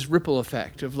to have this ripple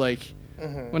effect of like,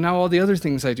 well, now all the other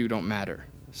things I do don't matter.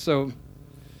 So,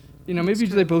 maybe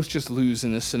they both just lose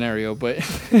in this scenario, but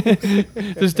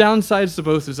there's downsides to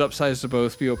both, there's upsides to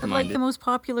both. Be open-minded. Like the most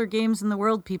popular games in the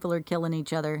world, people are killing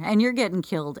each other, and you're getting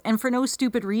killed, and for no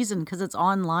stupid reason, because it's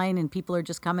online, and people are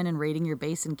just coming and raiding your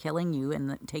base and killing you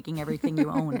and taking everything you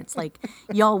own. It's like,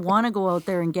 y'all want to go out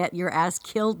there and get your ass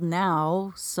killed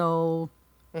now, so...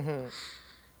 Like,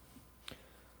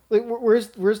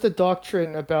 where's the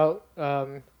doctrine about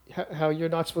how you're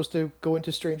not supposed to go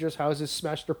into strangers' houses,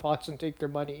 smash their pots, and take their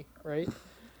money, right?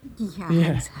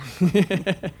 Yeah.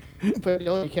 Exactly. But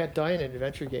you can't die in an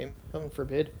adventure game. Heaven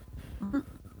forbid.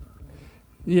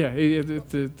 Yeah,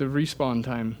 the respawn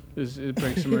time it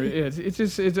breaks some.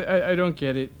 I don't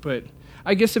get it, but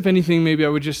I guess if anything, maybe I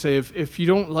would just say if you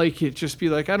don't like it, just be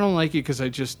like, I don't like it because I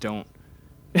just don't.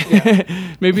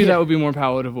 Yeah. Maybe that would be more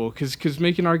palatable, because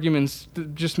making arguments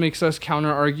just makes us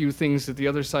counter argue things that the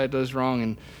other side does wrong,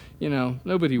 and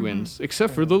nobody wins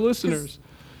except for the listeners.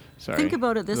 Sorry. Think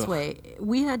about it this way.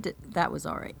 That was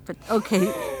all right. But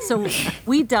okay, so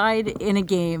we died in a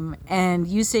game and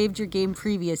you saved your game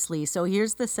previously. So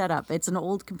here's the setup. It's an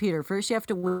old computer. First you have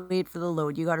to wait for the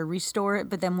load. You got to restore it,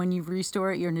 but then when you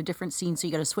restore it, you're in a different scene. So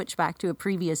you got to switch back to a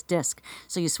previous disc.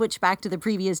 So you switch back to the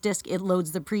previous disc, it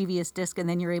loads the previous disc, and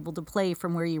then you're able to play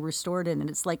from where you restored it. And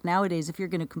it's like nowadays, if you're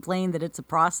going to complain that it's a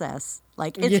process,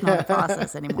 like it's not a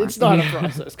process anymore. It's not a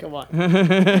process. Come on.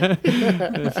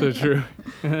 That's so true.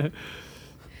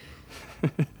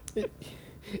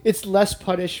 It's less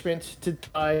punishment to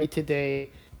die today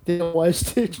than it was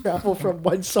to travel from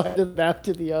one side of the map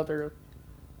to the other.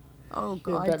 Oh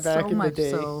God, so much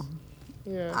so.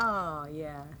 Yeah. Oh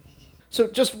yeah. So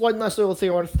just one last little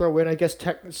thing I want to throw in, I guess,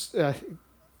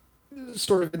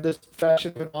 sort of in this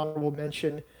fashion of an honorable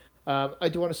mention. I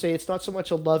do want to say it's not so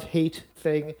much a love-hate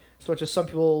thing, so much as some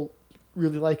people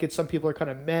really like it, some people are kind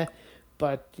of meh,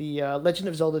 but the Legend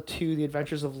of Zelda 2, The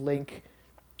Adventures of Link,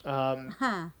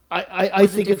 I think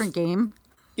it's a different game.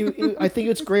 I think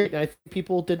it's great. I think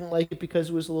people didn't like it because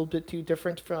it was a little bit too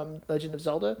different from Legend of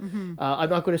Zelda. I'm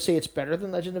not going to say it's better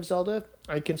than Legend of Zelda.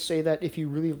 I can say that if you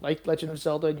really liked Legend of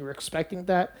Zelda and you were expecting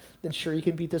that, then sure, you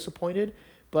can be disappointed.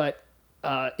 But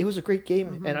it was a great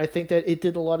game, and I think that it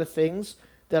did a lot of things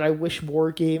that I wish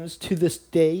more games to this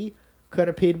day kind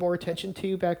of paid more attention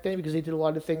to back then, because they did a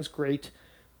lot of things great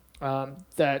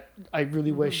that I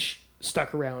really wish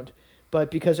stuck around. But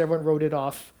because everyone wrote it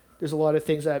off, there's a lot of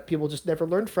things that people just never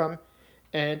learned from.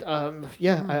 And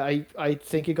I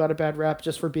think it got a bad rap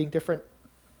just for being different.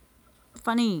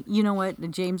 Funny, you know what?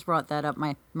 James brought that up.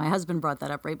 My husband brought that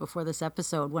up right before this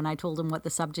episode when I told him what the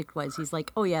subject was. He's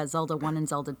like, oh yeah, Zelda 1 and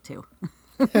Zelda 2.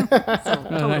 So,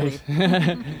 totally.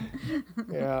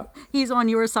 Yeah. He's on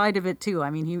your side of it too. I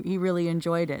mean, he really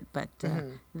enjoyed it, but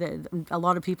a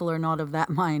lot of people are not of that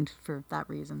mind for that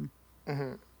reason.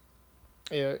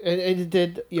 Yeah, and it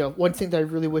did, one thing that I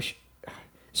really wish,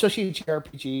 especially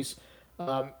JRPGs,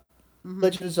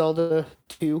 Legend of Zelda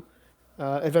 2,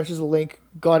 Adventures of Link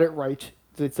got it right.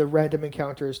 The random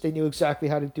encounters, they knew exactly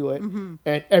how to do it,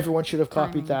 and everyone should have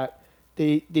copied that.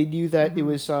 They knew that it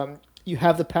was, you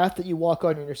have the path that you walk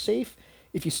on and you're safe.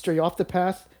 If you stray off the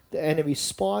path, the enemies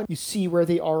spawn. You see where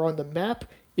they are on the map.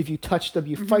 If you touch them,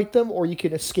 you fight them, or you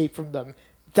can escape from them.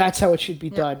 That's how it should be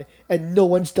done, and no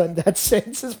one's done that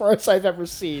since, as far as I've ever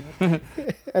seen.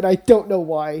 And I don't know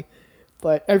why,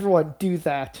 but everyone do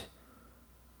that.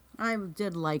 I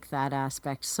did like that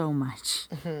aspect so much.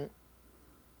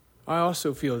 I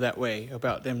also feel that way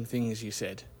about them things you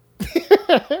said.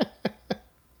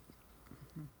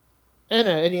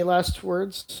 Anna, any last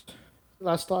words?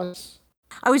 Last thoughts?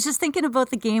 I was just thinking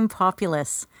about the game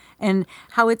Populous and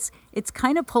how it's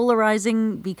kind of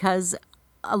polarizing, because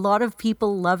a lot of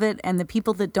people love it, and the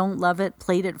people that don't love it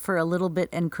played it for a little bit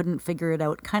and couldn't figure it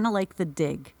out, kind of like The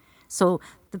Dig. So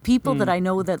the people that I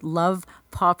know that love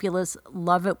Populous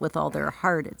love it with all their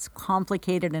heart. It's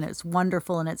complicated and it's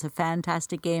wonderful and it's a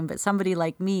fantastic game, but somebody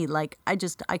like me,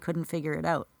 I couldn't figure it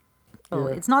out. So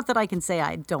it's not that I can say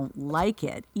I don't like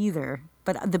it either.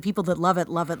 but the people that love it,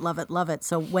 love it, love it, love it.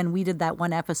 So when we did that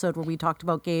one episode where we talked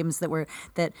about games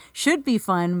that should be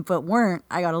fun but weren't,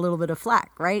 I got a little bit of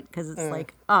flack, right? Because it's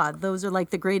like, those are like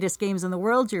the greatest games in the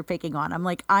world you're picking on. I'm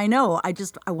like, I know, I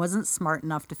wasn't smart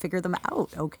enough to figure them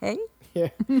out. Okay. Yeah,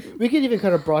 we could even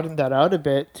kind of broaden that out a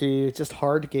bit to just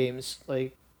hard games.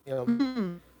 Like,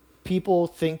 people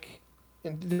think,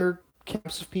 and there are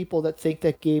camps of people that think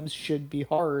that games should be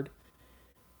hard.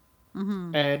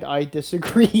 And I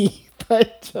disagree.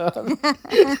 But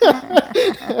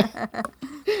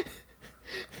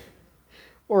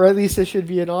or at least it should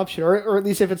be an option, or at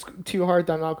least if it's too hard,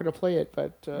 I'm not going to play it.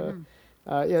 But some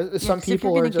people if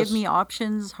you're are going to just give me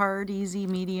options, hard, easy,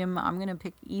 medium, I'm going to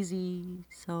pick easy.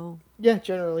 So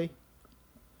generally.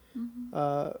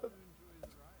 But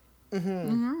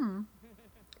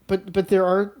there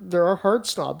are hard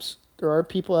snobs. There are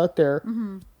people out there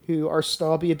who are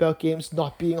snobby about games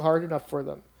not being hard enough for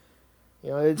them.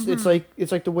 It's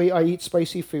like the way I eat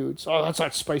spicy foods. Oh, that's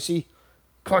not spicy.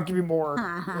 Come on, give me more.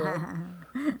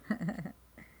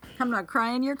 I'm not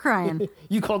crying, you're crying.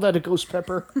 You call that a ghost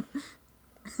pepper?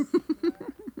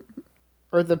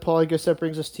 Or then, Paul, I guess that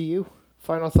brings us to you.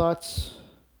 Final thoughts?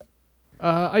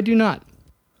 I do not.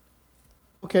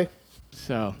 Okay.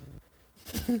 So,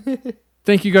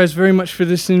 thank you guys very much for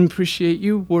listening. Appreciate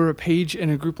you. We're a page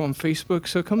and a group on Facebook,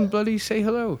 so come bloody say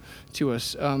hello to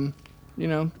us.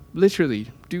 Literally,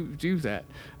 do that.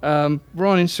 We're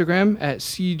on Instagram at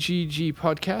CGG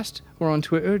Podcast. We're on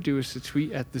Twitter. Do us a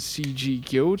tweet at the CG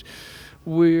Guild.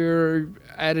 We're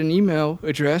at an email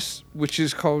address, which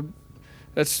is called...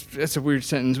 That's a weird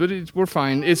sentence, but we're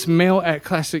fine. It's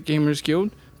mail@Classic Gamers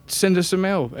Guild. Send us a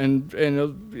mail and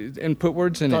put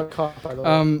words in it. .com, by the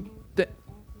way.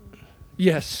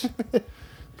 Yes.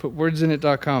 Put words in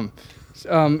it.com.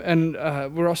 And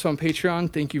we're also on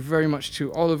Patreon. Thank you very much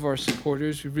to all of our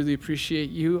supporters. We really appreciate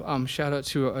you. Shout out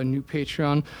to a new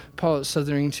Patreon, Paul at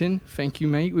Southerington. Thank you,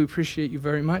 mate. We appreciate you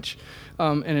very much.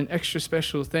 And an extra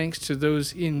special thanks to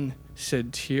those in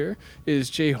said tier is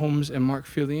Jay Holmes and Mark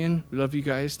Fillion. We love you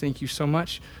guys. Thank you so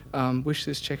much. Wish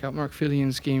this check out Mark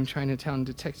Fillion's game, Chinatown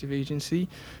Detective Agency.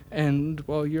 And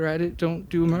while you're at it, don't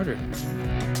do a murder.